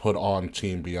gets put on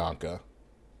Team Bianca.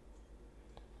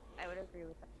 I would agree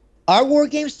with that. Are War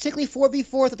Games particularly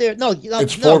 4v4? No,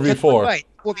 It's 4v4. Right,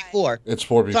 4v4. It's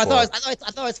 4v4. So I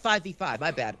thought it was 5v5.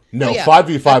 My bad. No, So, yeah,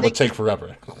 5v5 would take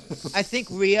forever. I think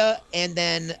Rhea and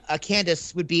then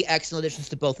Candice would be excellent additions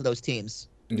to both of those teams.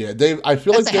 Yeah, I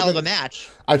feel That's like a hell of a match.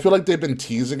 I feel like they've been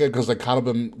teasing it because they kind of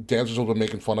been dancers have been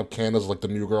making fun of Candice like the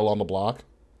new girl on the block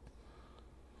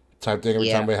type thing every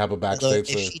time they have a backstage.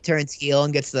 If she turns heel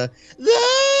and gets the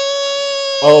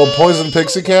Poison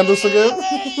Pixie Candice again?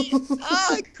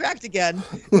 I cracked again.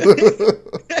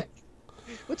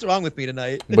 What's wrong with me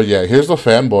tonight? But yeah, here's the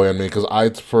fanboy in me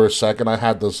because for a second I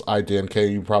had this idea, and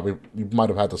Kay, you might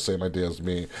have had the same idea as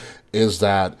me, is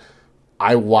that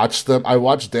I watched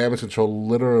Damage Control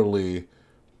literally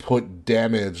put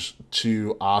damage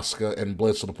to Asuka and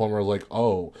Bliss to the point where I was like,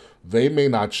 oh, they may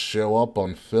not show up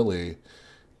on Philly,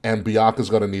 and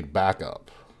Bianca's going to need backup.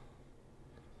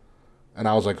 And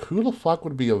I was like, who the fuck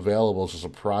would be available to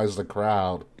surprise the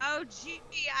crowd? Oh, gee,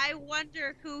 I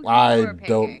wonder who you were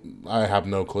picking. I have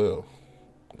no clue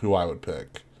who I would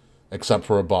pick, except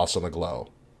for a Boss and a Glow.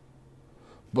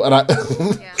 But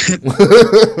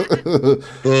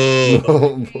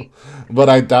but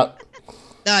I doubt.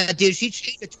 Nah, dude, she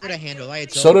changed the Twitter handle.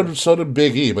 So did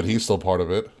Big E, but he's still part of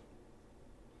it.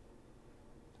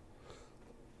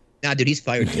 Nah, dude, he's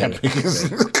fired too. Yeah,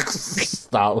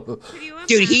 stop.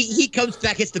 Dude, he comes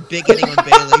back, hits the big inning on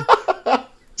Bayley.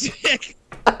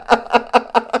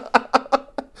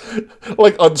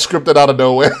 Like unscripted out of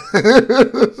nowhere.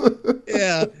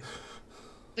 Yeah.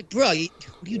 Like, bro, what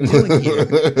are you doing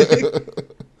here?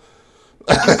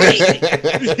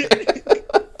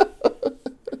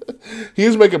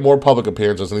 He's making more public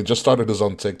appearances, and he just started his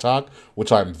own TikTok,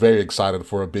 which I'm very excited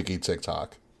for a Big E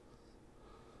TikTok.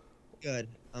 Good.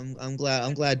 I'm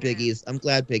glad Big E's able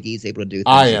to do things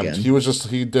I am. again.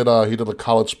 He did a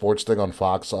college sports thing on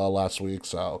Fox last week,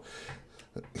 so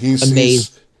he's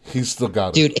amazing. He's still got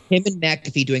it. Dude, him and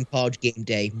McAfee doing College Game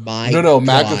Day. No, God.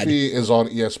 McAfee is on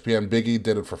ESPN. Big E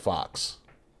did it for Fox.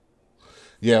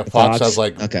 Yeah, Fox has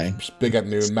Big at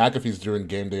noon. McAfee's doing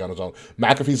Game Day on his own.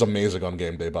 McAfee's amazing on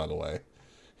Game Day, by the way.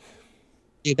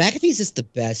 Dude, McAfee's just the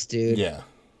best, dude. Yeah.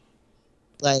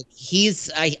 Like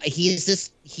he's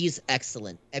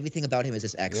excellent. Everything about him is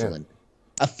just excellent.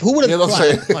 Who would have let's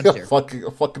thought say punter?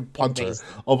 a fucking punter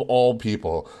of all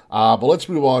people. But let's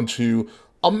move on to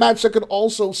a match that could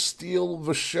also steal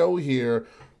the show here.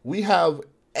 We have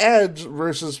Edge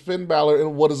versus Finn Balor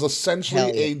in what is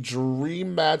essentially a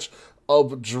dream match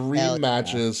of dream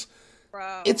matches.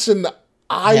 Bro. It's an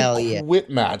I Quit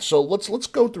match. So let's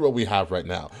go through what we have right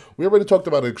now. We already talked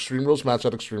about an Extreme Rules match.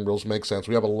 That Extreme Rules makes sense.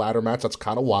 We have a ladder match that's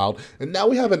kind of wild, and now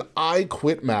we have an I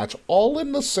Quit match all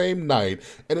in the same night,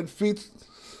 and it feats.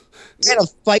 And a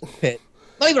fight pit.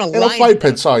 Not even a fight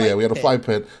pit. Sorry, yeah, we had a fight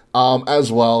pit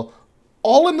as well.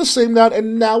 All in the same night,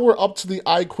 and now we're up to the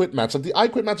I Quit match. And the I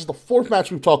Quit match is the fourth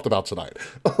match we've talked about tonight.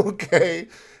 Okay,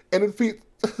 and it feats.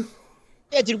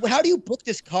 Yeah, dude. How do you book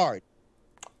this card?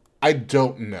 I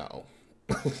don't know.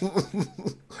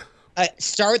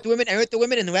 Start with the women, end with the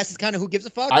women, and the rest is kind of who gives a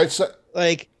fuck.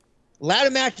 Like ladder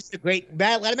match is a great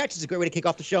way to kick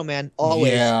off the show, man.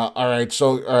 Always. Yeah. All right.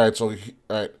 So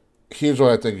here's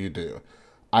what I think you do.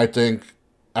 I think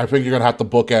you're gonna have to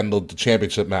bookend the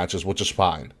championship matches, which is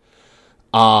fine.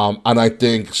 And I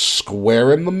think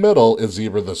square in the middle is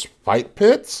either this fight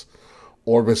pit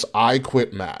or this I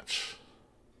Quit match.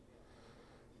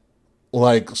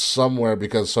 Like somewhere,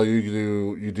 because so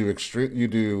you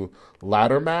do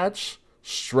ladder match,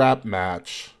 strap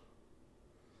match,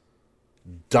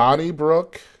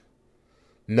 Donnybrook.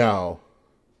 No.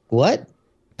 What?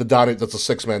 That's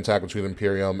a 6-man tag between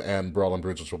Imperium and Brawling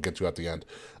Brutes, which we'll get to at the end.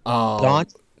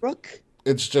 Donnybrook?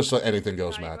 It's just an anything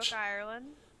goes match. Ireland.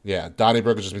 Yeah,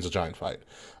 Donnybrook just means a giant fight.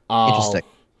 Interesting.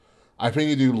 I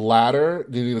think you do ladder,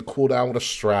 you need to cool down with a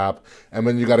strap, and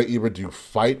then you got to either do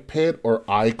fight pit or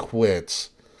I Quit.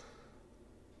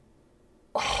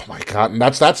 Oh my god, and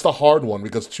that's the hard one,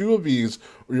 because two of these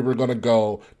are either going to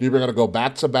go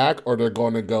back to back, or they're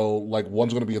going to go like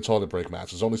one's going to be a toilet break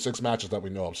match. There's only 6 matches that we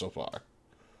know of so far.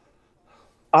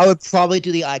 I would probably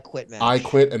do the I Quit match. I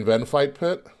Quit and then fight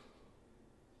pit.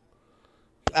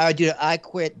 I would do the I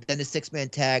Quit, then the 6-man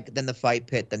tag, then the fight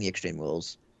pit, then the Extreme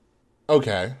Rules.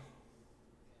 Okay.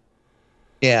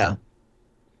 Yeah.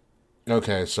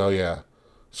 Okay, so yeah.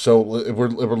 So if we're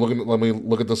looking, let me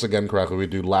look at this again correctly. We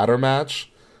do ladder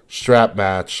match, strap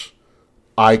match,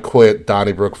 I Quit,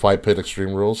 Donnybrook, fight pit,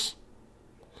 Extreme Rules.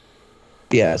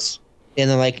 Yes.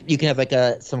 And then you can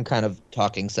have some kind of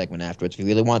talking segment afterwards if you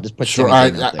really want to just put. Sure,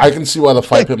 I can see why the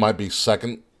fight pit might be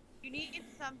second. You need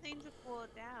something to cool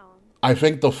it down. I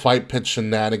think the fight pit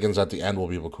shenanigans at the end will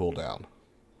be the cool down.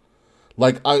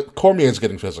 Cormier's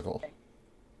getting physical.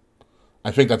 I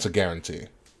think that's a guarantee.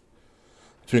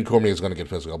 I think Cormier is going to get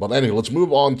physical. But anyway, let's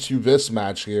move on to this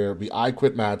match here, the I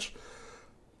Quit match.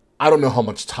 I don't know how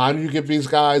much time you give these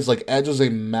guys. Like, Edge is a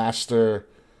master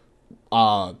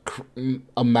in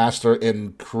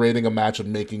creating a match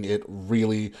and making it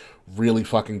really, really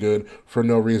fucking good for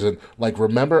no reason. Like,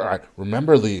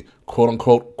 remember the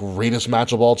quote-unquote greatest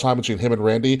match of all time between him and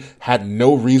Randy had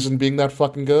no reason being that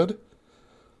fucking good?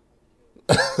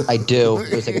 I do.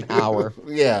 It was like an hour.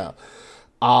 Yeah.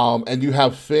 And you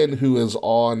have Finn, who is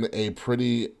on a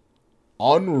pretty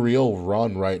unreal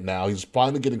run right now. He's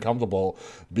finally getting comfortable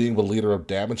being the leader of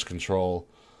Damage Control.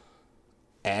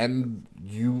 And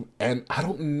I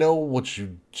don't know what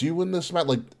you do in this match.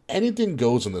 Like, anything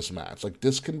goes in this match. Like,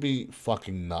 this can be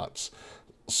fucking nuts.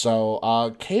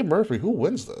 So, Kay Murphy, who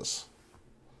wins this?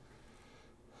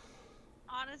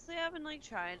 Honestly, I've been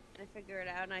trying to figure it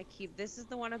out, and this is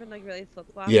the one I've been really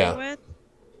flip-flopping with.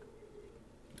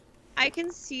 I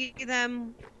can see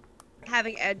them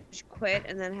having Edge quit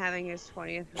and then having his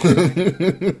 20th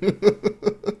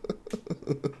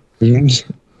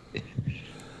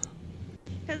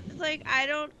Because,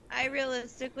 I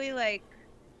realistically,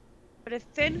 but if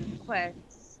Finn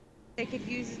quits, they could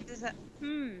use this,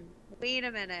 wait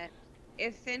a minute.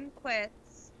 If Finn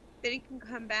quits, Finn can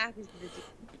come back as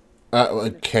the...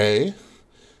 Okay.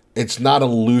 It's not a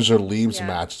loser leaves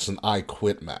match, it's an I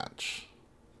Quit match.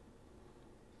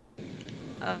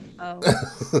 Yeah,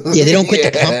 they don't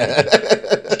quit the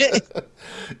company.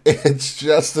 It's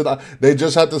just they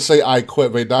just have to say I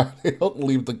quit. They don't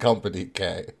leave the company,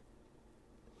 Kay.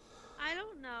 I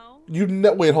don't know.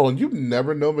 Wait, hold on. You've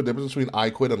never known the difference between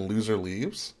I quit and loser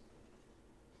leaves?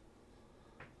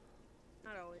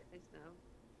 Not always,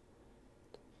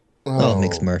 no. Oh,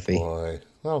 Mix Murphy. Boy.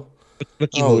 Oh,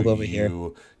 rookie move over here.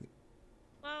 Well,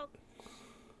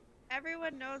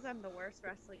 everyone knows I'm the worst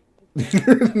wrestling.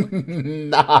 You're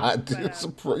not.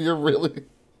 But, you're really.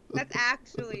 That's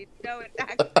actually it's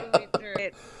actually true.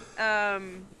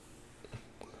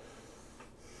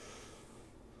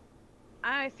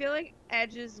 I feel like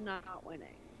Edge is not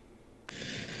winning.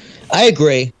 I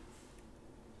agree.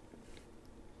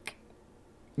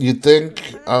 You think?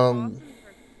 Kind of awesome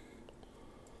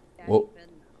for Well,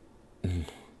 Finn,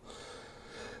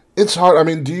 it's hard. I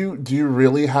mean, do you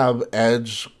really have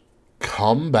Edge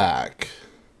come back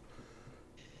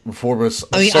before this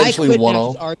I mean, essentially quit one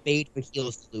matches all? are made for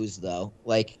heels to lose, though.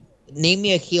 Like, name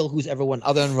me a heel who's ever won,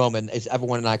 other than Roman, has ever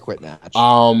won an I Quit match.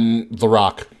 The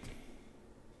Rock.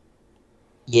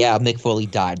 Yeah, Mick Foley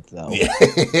died, though. Yeah.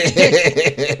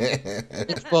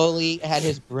 Mick Foley had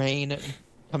his brain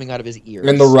coming out of his ears.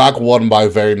 And The Rock won by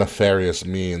very nefarious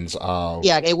means.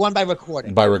 Yeah, it won by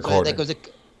recording. By So recording. it was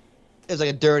like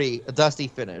a dusty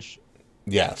finish.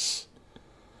 Yes.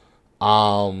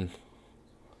 So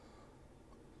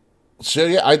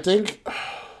yeah, I think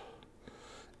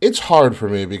it's hard for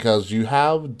me because you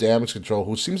have Damage Control,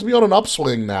 who seems to be on an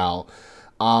upswing now.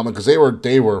 Because they were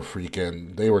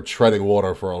treading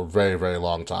water for a very, very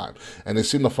long time, and they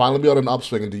seem to finally be on an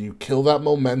upswing. And do you kill that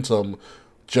momentum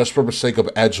just for the sake of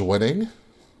Edge winning?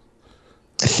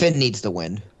 Finn needs to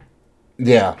win.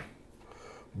 Yeah,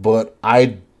 but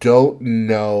I don't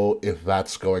know if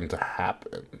that's going to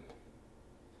happen.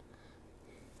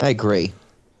 I agree.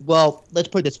 Well, let's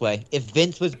put it this way: if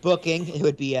Vince was booking, it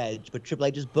would be Edge, but Triple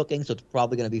H is booking, so it's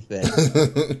probably going to be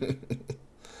Finn.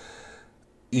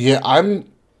 Yeah,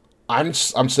 I'm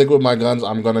sticking with my guns.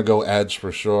 I'm gonna go Edge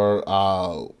for sure.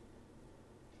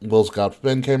 Will's got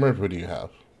Finn. Cameron, who do you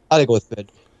have? I'll go with Finn.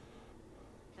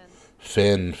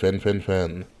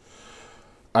 Finn.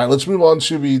 All right, let's move on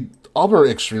to the other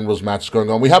Extreme Rules matches going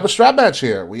on. We have a strap match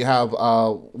here. We have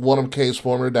one of Kay's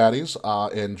former daddies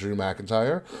in Drew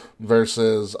McIntyre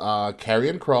versus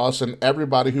Karrion Kross and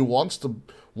everybody who wants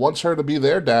her to be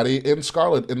their daddy in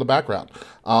Scarlet in the background.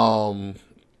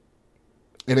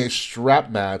 In a strap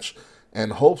match,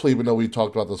 and hopefully, even though we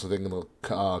talked about this, I think,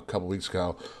 a couple weeks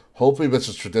ago, hopefully this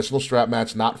is traditional strap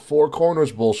match, not four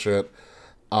corners bullshit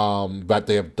that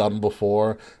they have done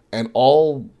before. And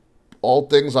all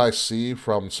things I see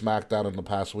from SmackDown in the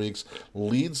past weeks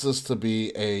leads this to be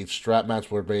a strap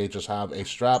match where they just have a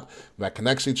strap that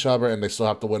connects each other, and they still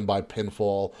have to win by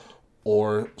pinfall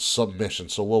or submission.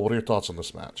 So, Will, what are your thoughts on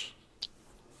this match?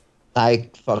 I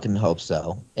fucking hope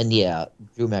so. And yeah,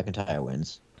 Drew McIntyre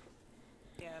wins.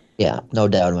 Yeah, Yeah, no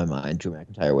doubt in my mind, Drew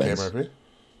McIntyre wins. Okay,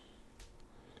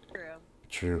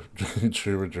 true.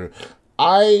 True.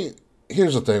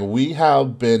 Here's the thing. We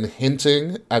have been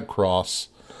hinting at Kross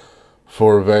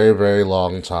for a very, very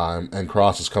long time, and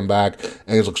Kross has come back,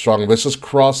 and he's looked strong. This is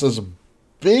Kross's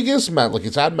biggest match. Like,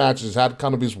 he's had matches, he's had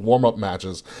kind of these warm-up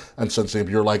matches, and since if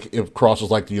Kross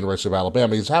was like the University of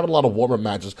Alabama, he's having a lot of warm-up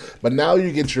matches, but now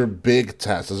you get your big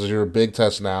test. This is your big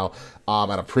test now.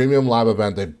 At a premium live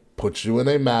event, they put you in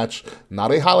a match,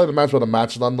 not a highlighted match, but a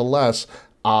match nonetheless,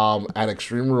 at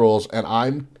Extreme Rules, and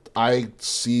I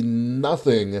see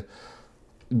nothing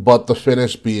but the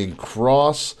finish being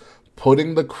Kross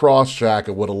putting the Kross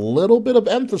jacket with a little bit of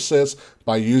emphasis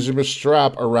by using the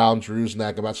strap around Drew's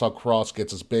neck, and that's how Kross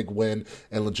gets his big win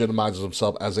and legitimizes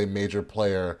himself as a major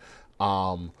player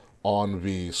on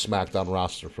the SmackDown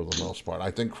roster for the most part. I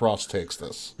think Kross takes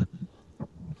this.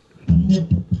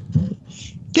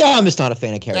 Yeah, I'm just not a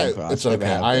fan of Karrion Kross. It's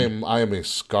okay. I am a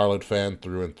Scarlet fan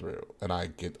through and through, and I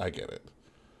get it.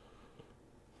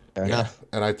 Fair enough.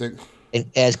 And I think And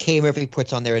as Kay Murphy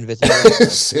puts on their invisibility.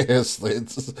 seriously,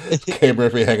 it's Kay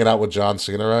Murphy hanging out with John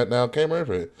Cena right now. Kay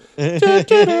Murphy. All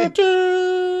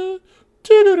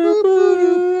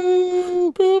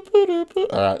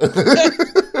right.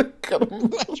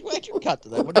 Why'd you cut to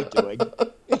that? What are you doing?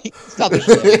 Stop the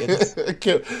shenanigans.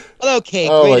 Hello, Kay.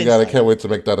 Oh Great my god, I insight. can't wait to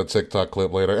make that a TikTok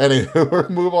clip later. Anyway, we'll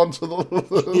move on to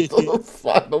the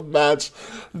final match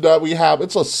that we have.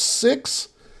 It's a six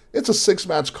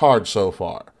match card so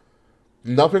far.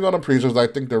 Nothing on the pre-shows. I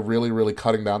think they're really, really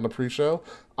cutting down the pre-show.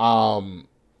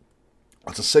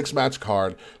 It's a 6-match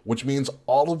card, which means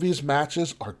all of these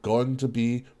matches are going to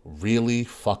be really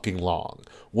fucking long,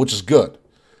 which is good.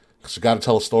 Because you got to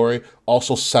tell a story.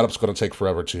 Also, setup's going to take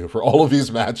forever, too, for all of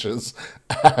these matches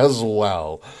as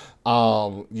well.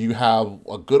 You have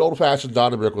a good old-fashioned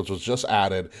Donnybrook, which was just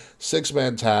added.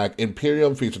 6-man tag.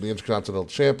 Imperium featuring the Intercontinental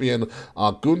Champion,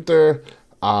 Gunther,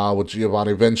 with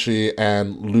Giovanni Vinci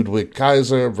and Ludwig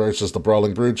Kaiser versus the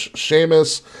Brawling Brutes,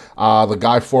 Sheamus, the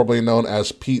guy formerly known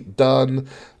as Pete Dunne,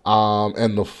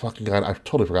 and the fucking guy, I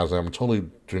totally forgot his name, I'm totally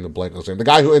drawing a blank on his name, the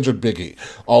guy who injured Biggie,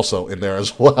 also in there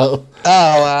as well.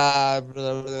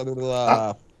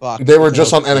 Fuck. They were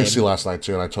just on NXT last night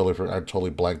too, and I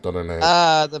totally blanked on their name.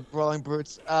 The Brawling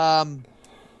Brutes.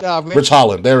 Rich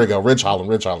Holland, there we go. Rich Holland,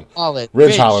 Rich Holland,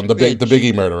 the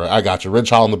Biggie murderer. I got you.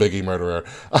 Rich Holland, the Biggie murderer,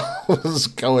 was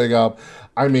going up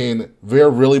I mean, they're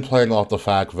really playing off the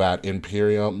fact that not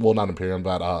Imperium,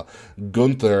 but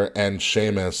Gunther and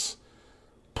Sheamus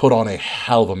put on a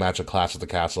hell of a match at Clash at the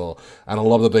Castle, and I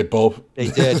love that They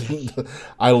did.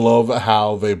 I love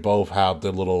how they both have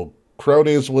their little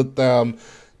cronies with them,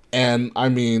 and I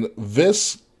mean,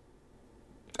 this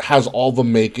has all the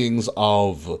makings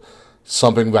of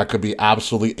something that could be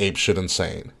absolutely apeshit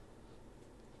insane.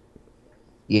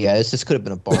 Yeah, this could have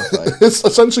been a bar fight. This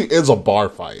essentially is a bar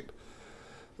fight.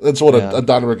 That's what Yeah. a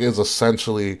Dynamic is,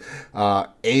 essentially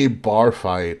a bar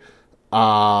fight.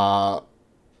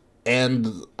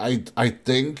 And I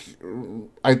think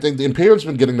the Imperium's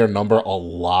been getting their number a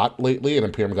lot lately, and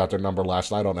Imperium got their number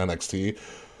last night on NXT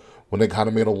when they kind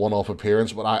of made a one-off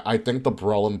appearance. But I think the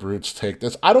Brawling Brutes take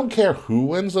this. I don't care who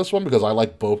wins this one because I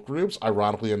like both groups.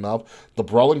 Ironically enough, the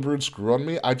Brawling Brutes grew on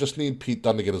me. I just need Pete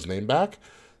Dunne to get his name back.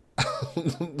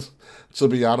 To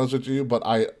be honest with you, but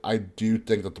I do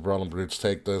think that the Brawling Brutes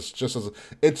take this just as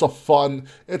it's a fun,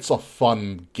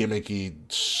 gimmicky,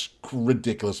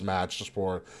 ridiculous match.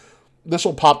 This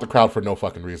will pop the crowd for no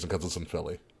fucking reason because it's in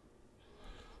Philly.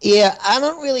 Yeah, I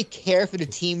don't really care for the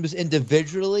teams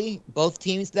individually, both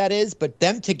teams that is, but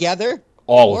them together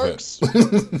All works. of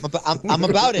it. I'm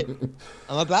about it.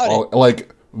 I'm about it.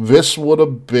 Like, this would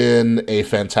have been a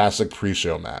fantastic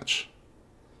pre-show match.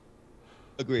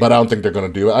 Agreed. But I don't think they're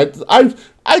going to do it.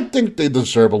 I think they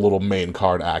deserve a little main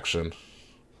card action.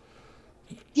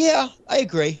 Yeah, I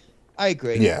agree.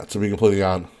 Yeah, to be completely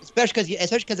honest. Especially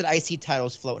because of the IC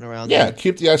titles floating around. Yeah, there.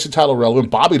 keep the IC title relevant.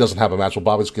 Bobby doesn't have a match. Well,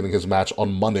 Bobby's getting his match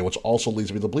on Monday, which also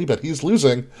leads me to believe that he's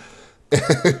losing.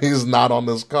 He's not on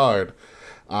this card.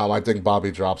 I think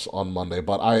Bobby drops on Monday.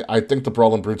 But I think the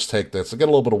Brawling Brutes take this. They get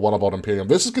a little bit of one about Imperium.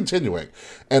 This is continuing.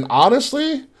 And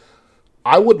honestly,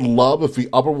 I would love if the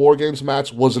Upper War Games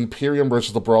match was Imperium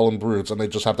versus the Brawling Brutes, and they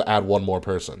just have to add one more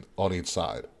person on each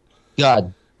side.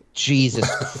 God, Jesus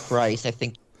Christ! I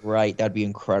think you're right. That'd be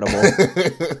incredible.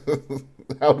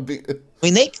 That would be. I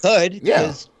mean, they could. Yeah.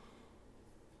 'cause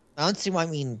I don't see why. I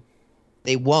mean,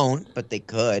 they won't, but they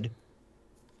could.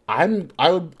 I'm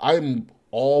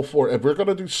all for if we're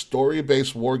gonna do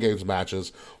story-based War Games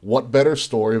matches. What better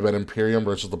story than Imperium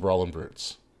versus the Brawling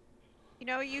Brutes? You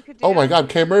know what you could do? Oh my God,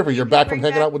 Kay Murphy, you're back from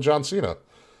bring hanging back- out with John Cena.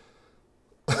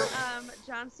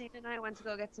 John Cena and I went to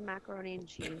go get some macaroni and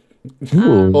cheese.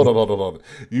 Hold on.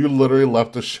 You literally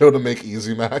left the show to make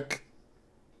Easy Mac.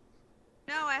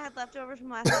 No, I had leftovers from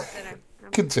last night's dinner.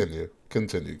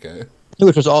 Continue, Kay.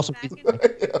 Which was awesome. Mac and cheese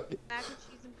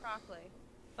and broccoli.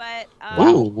 But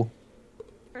Wow.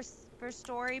 for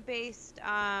story-based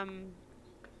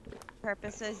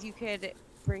purposes, you could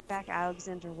bring back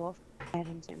Alexander Wolf. Add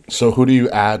him too. So who do you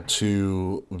add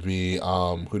to the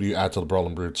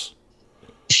Brawling Brutes?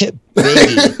 Baby.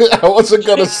 I wasn't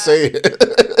gonna say it.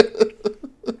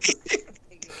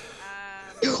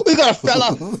 We got a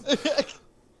fella.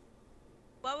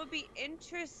 What would be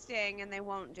interesting, and they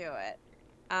won't do it,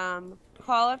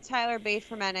 call up Tyler Bate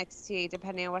from NXT,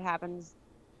 depending on what happens,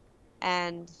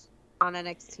 and on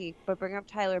NXT, but bring up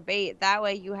Tyler Bate. That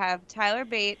way you have Tyler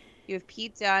Bate, you have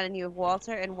Pete Dunne, and you have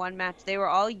Walter in one match. They were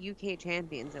all UK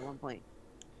champions at one point.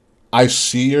 I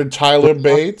see your Tyler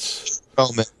Bates.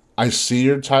 Oh man. I see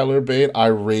your Tyler Bate. I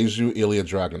raise you Ilya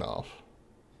Dragunov.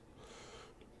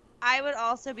 I would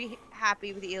also be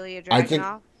happy with Ilya I think-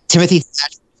 Dragunov. Timothy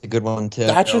Thatcher's a good one too.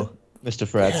 Thatcher? Mr.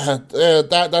 Freds. Yeah,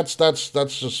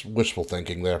 that's just wishful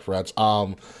thinking there, Freds.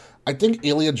 I think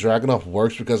Ilya Dragunov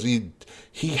works because he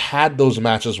had those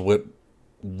matches with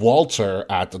Walter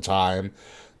at the time,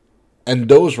 and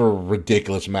those were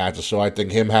ridiculous matches. So I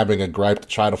think him having a gripe to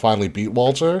try to finally beat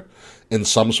Walter in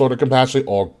some sort of capacity,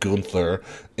 or Gunther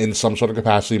in some sort of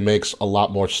capacity, makes a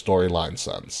lot more storyline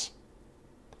sense.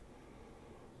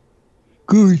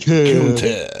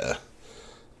 Gunther.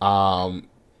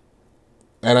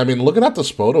 And I mean, looking at this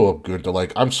photo of Gunther,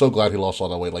 like, I'm so glad he lost all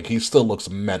that weight. Like, he still looks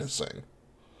menacing.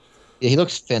 Yeah, he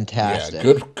looks fantastic.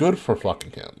 Yeah, good for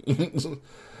fucking him.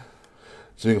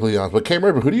 To be completely honest. But Kay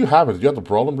Murphy, who do you have? Do you have the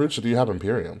Brawling Brutes or do you have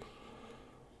Imperium?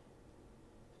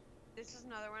 This is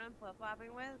another one I'm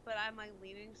flip-flopping with, but I'm like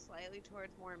leaning slightly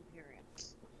towards more Imperium.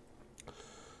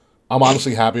 I'm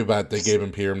honestly happy that they gave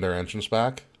Imperium their entrance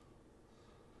back.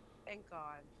 Thank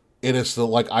God. It is still,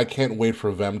 like, I can't wait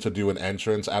for them to do an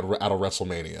entrance at a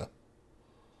WrestleMania.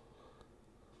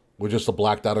 With just the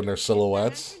blacked out in their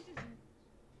silhouettes.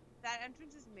 That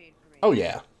entrance is made for me. Oh,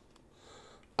 yeah.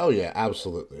 Oh, yeah,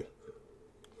 absolutely.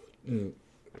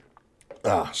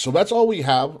 So that's all we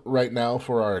have right now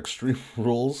for our Extreme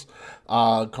Rules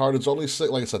card. It's only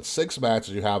six, like I said, 6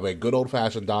 matches. You have a good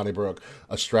old-fashioned Donnybrook,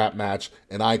 a strap match,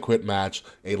 an I Quit match,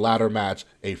 a ladder match,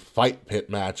 a fight pit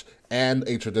match, and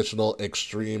a traditional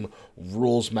Extreme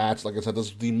Rules match. Like I said, this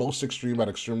is the most extreme that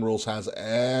Extreme Rules has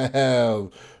ever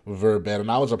been. And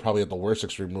I was probably at the worst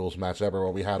Extreme Rules match ever,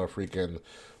 where we had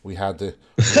the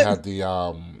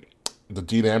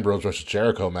Dean Ambrose versus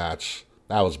Jericho match.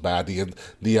 That was bad.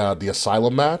 The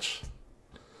Asylum match,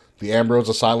 the Ambrose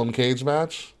Asylum cage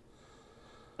match.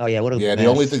 Oh yeah, what a yeah. mess.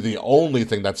 The only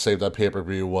thing that saved that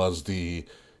pay-per-view was the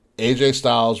AJ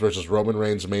Styles versus Roman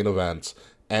Reigns main event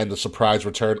and the surprise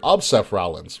return of Seth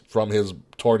Rollins from his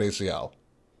torn ACL.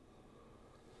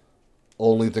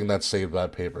 Only thing that saved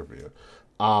that pay-per-view.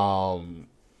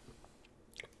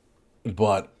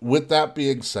 But with that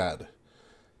being said,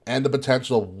 and the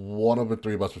potential of one of the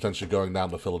 3 of us potentially going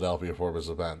down to Philadelphia for this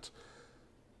event,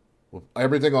 with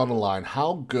everything on the line,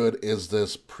 how good is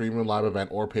this premium live event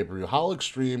or pay-per-view? How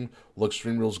extreme will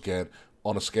Extreme Rules get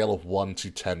on a scale of 1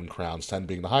 to 10 crowns? 10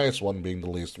 being the highest, 1 being the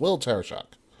least. Will Tarashuk?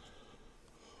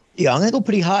 Yeah, I'm gonna go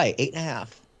pretty high, 8.5.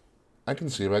 I can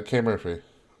see that. K. Murphy.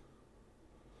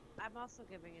 I'm also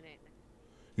giving it 8.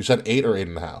 You said 8 or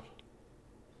 8.5?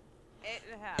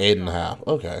 8.5. 8.5.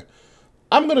 Okay.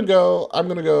 I'm gonna go 9. I'm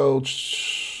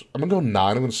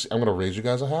gonna raise you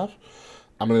guys a half.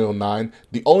 I'm gonna go 9.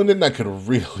 The only thing that could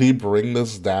really bring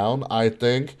this down, I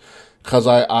think, because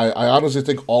I honestly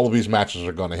think all of these matches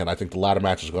are going to hit. I think the ladder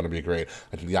match is going to be great.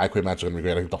 I think the I Quit match is going to be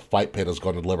great. I think the fight pit is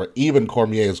going to deliver. Even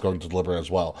Cormier is going to deliver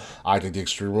as well. I think the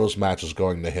Extreme Rules match is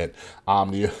going to hit.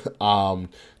 The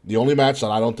only match that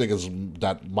I don't think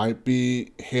that might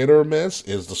be hit or miss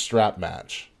is the strap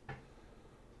match.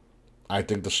 I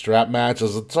think the strap match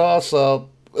is a toss-up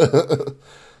to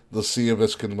see if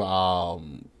this can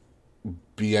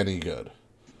be any good.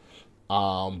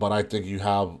 But I think you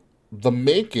have the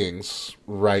makings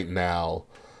right now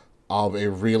of a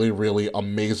really, really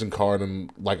amazing card and,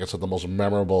 like I said, the most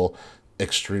memorable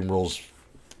Extreme Rules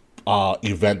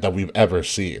event that we've ever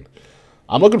seen.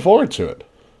 I'm looking forward to it.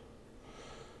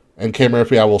 And K.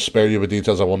 Murphy, I will spare you the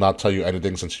details. I will not tell you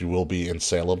anything since you will be in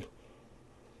Salem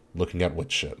looking at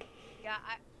witch shit. Yeah,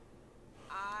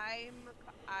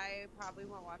 I probably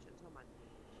won't watch it until Monday.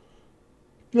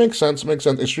 Makes sense.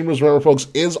 Extreme Rules, remember, folks,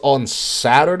 is on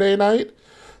Saturday night.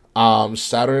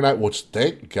 Which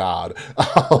thank God.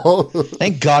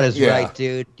 Thank God is Yeah. right,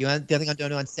 dude. The only thing I'm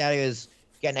doing on Saturday is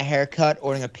getting a haircut,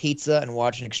 ordering a pizza, and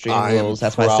watching Extreme I am Rules.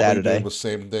 That's my probably Saturday. doing the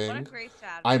same What a thing. great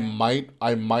Saturday.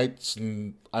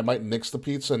 I might nix the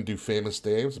pizza and do Famous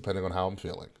Dave's depending on how I'm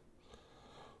feeling.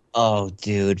 Oh,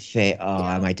 dude.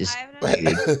 I might just... I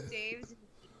haven't had Dave's.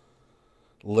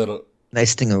 Little,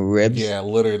 Nice thing of ribs. yeah,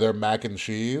 literally, their mac and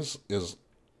cheese is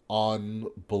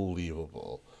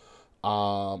unbelievable.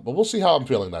 But we'll see how I'm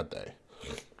feeling that day.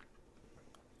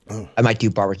 I might do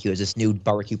barbecue. There's this new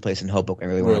barbecue place in Hoboken I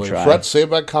really want to try. Fred, save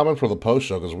that comment for the post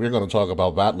show because we're going to talk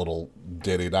about that little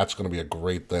ditty. That's going to be a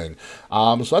great thing.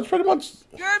 So that's pretty much.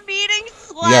 You're meeting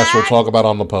Slack. Yes, we'll talk about it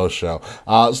on the post show.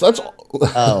 So that's.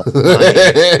 Oh,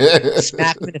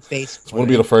 smack him in the face. It's going to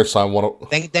be the first time one of.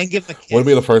 Then give him a kiss. Would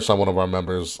be the first time one of our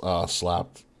members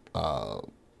slapped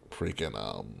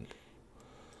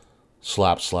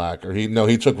Slack, or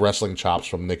he took wrestling chops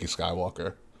from Nikki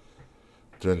Skywalker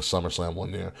during SummerSlam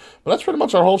one year. But that's pretty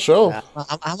much our whole show.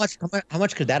 How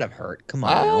much could that have hurt? Come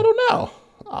on. I now.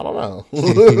 don't know.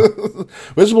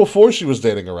 This is before she was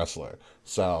dating a wrestler,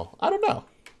 so I don't know.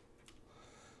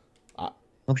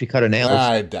 Hope she cut her nails.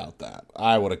 I doubt that.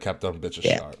 I would have kept them bitches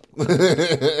sharp.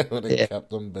 Would have kept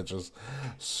them bitches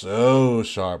so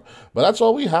sharp. But that's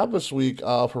all we have this week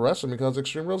for wrestling because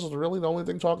Extreme Rules is really the only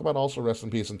thing to talk about. Also, rest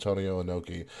in peace, Antonio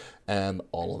Inoki, and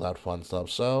all of that fun stuff.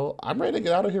 So I'm ready to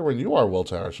get out of here when you are, Will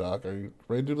Tarashuk. Are you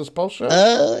ready to do this post show?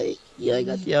 Yeah, I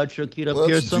got the outro queued up Let's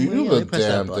here do somewhere. Yeah, the let me press that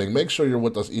damn button. thing. Make sure you're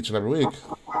with us each and every week.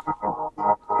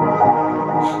 All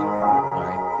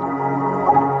right.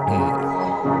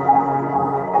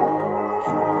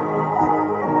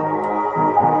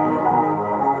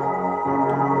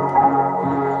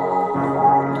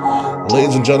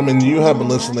 Ladies and gentlemen, you have been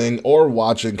listening or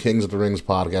watching Kings of the Rings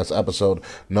podcast, episode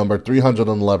number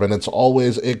 311. It's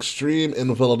always extreme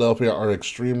in Philadelphia, our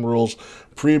Extreme Rules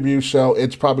preview show.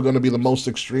 It's probably going to be the most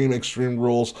extreme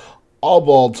Rules of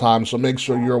all time. So make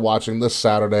sure you're watching this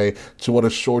Saturday to what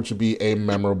is sure to be a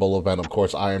memorable event. Of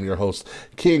course, I am your host,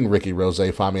 King Ricky Rose.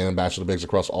 Find me at Ambassador Biggs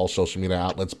across all social media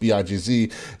outlets,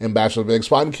 BIGZ, Ambassador Biggs.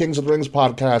 Find Kings of the Rings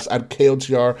podcast at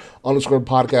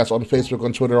KOTR_podcast on Facebook,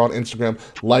 on Twitter, on Instagram.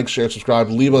 Like, share, subscribe.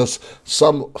 Leave us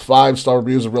some 5-star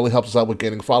reviews. It really helps us out with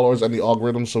gaining followers and the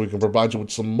algorithm, so we can provide you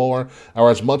with some more or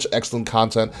as much excellent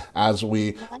content as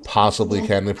we possibly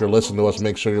can. If you're listening to us,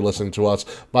 make sure you're listening to us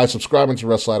by subscribing to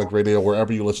Wrestle Addict Radio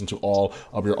wherever you listen to all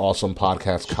of your awesome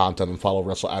podcast content, and follow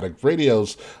Wrestle Addict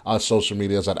Radio's social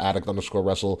medias at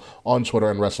addict_wrestle on Twitter,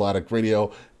 and Wrestle Addict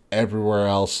Radio everywhere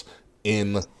else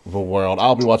in the world.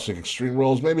 I'll be watching Extreme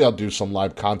Rules. Maybe I'll do some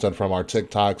live content from our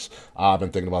TikToks. I've been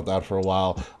thinking about that for a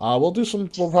while. We'll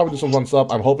probably do some fun stuff.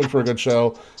 I'm hoping for a good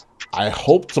show. I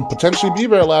hope to potentially be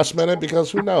there last minute,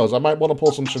 because who knows? I might want to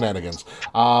pull some shenanigans.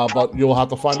 But you'll have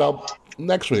to find out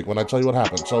next week when I tell you what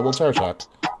happened. So we'll tear shot.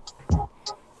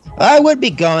 I would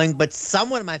be going, but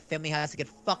someone in my family has to get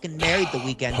fucking married the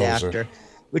weekend Poser. after.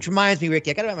 Which reminds me,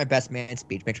 Ricky, I gotta write my best man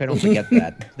speech. Make sure I don't forget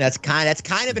that. That's kind of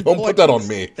important. Don't put that on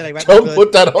me. That I write Don't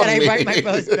put that on me. I write my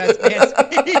best man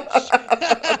speech.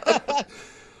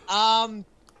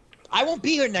 I won't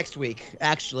be here next week,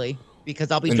 actually, because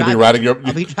I'll be driving. You'll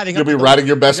be writing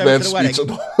your best man speech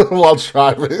while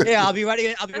driving. Yeah, I'll be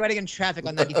writing in traffic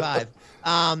on 95.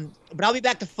 But I'll be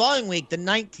back the following week, the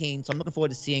 19th. So I'm looking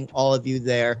forward to seeing all of you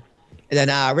there. And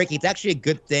then, Ricky, it's actually a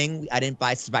good thing I didn't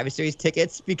buy Survivor Series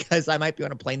tickets, because I might be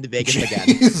on a plane to Vegas again.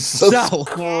 So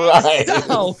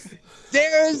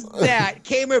there's that.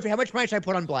 K Murphy, how much money should I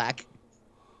put on black?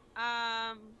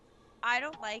 I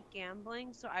don't like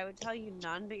gambling, so I would tell you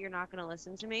none, but you're not going to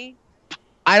listen to me.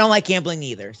 I don't like gambling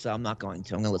either, so I'm not going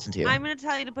to. I'm going to listen to you. I'm going to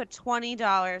tell you to put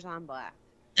 $20 on black.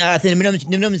 The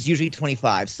minimum is usually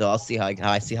 25, so I'll see how I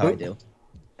do.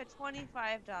 Put $25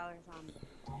 on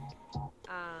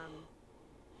black.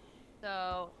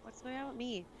 So what's going on with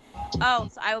me? Oh,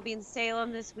 so I will be in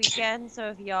Salem this weekend. So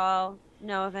if y'all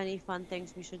know of any fun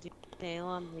things we should do in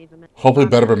Salem, leave them in. Hopefully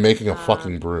better than making a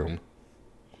fucking broom.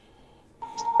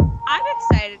 I'm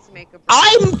excited to make a broom.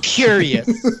 I'm curious.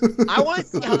 I want to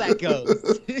see how that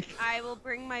goes. I will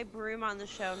bring my broom on the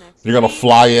show next week. You're going to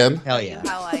fly in? Hell yeah.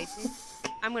 How I did.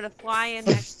 I'm going to fly in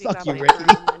next week on my Ricky.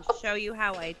 broom and show you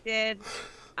how I did.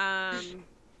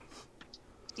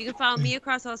 You can follow me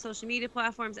across all social media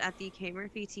platforms at the K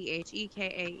Murphy,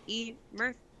 THEKAE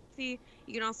Murphy.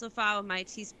 You can also follow my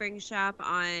Teespring shop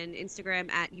on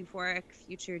Instagram at Euphoric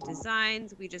Future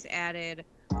Designs. We just added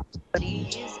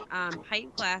these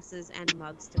pint glasses and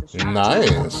mugs to the shop.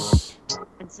 Nice.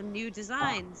 And some new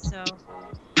designs. So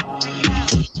check it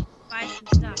out. Buy some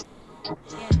stuff.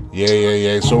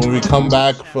 Yeah. So when we come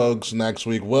back, folks, next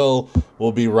week,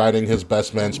 Will be writing his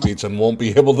best man speech and won't be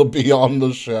able to be on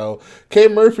the show. K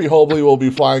Murphy hopefully will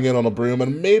be flying in on a broom,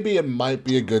 and maybe it might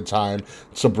be a good time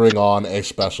to bring on a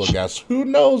special guest. Who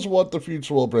knows what the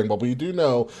future will bring, but we do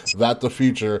know that the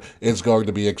future is going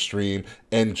to be extreme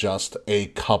in just a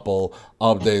couple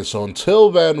of days. So until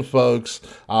then, folks,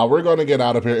 we're going to get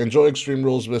out of here. Enjoy Extreme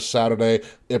Rules this Saturday.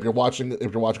 If you're watching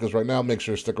us right now, make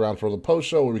sure to stick around for the post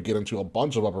show where we get into a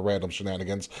bunch of other random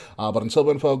shenanigans. But until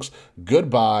then, folks,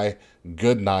 goodbye,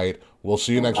 good night. We'll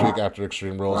see you next week after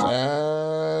Extreme Rules.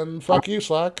 And fuck you,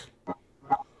 Slack.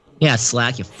 Yeah,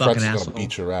 Slack, you fucking Fred's asshole. gonna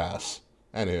beat your ass.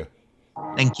 Anyway.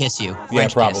 And kiss you. Yeah,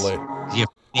 French probably.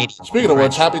 Kiss. Speaking of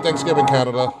which, happy Thanksgiving,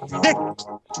 Canada.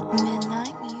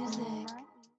 Midnight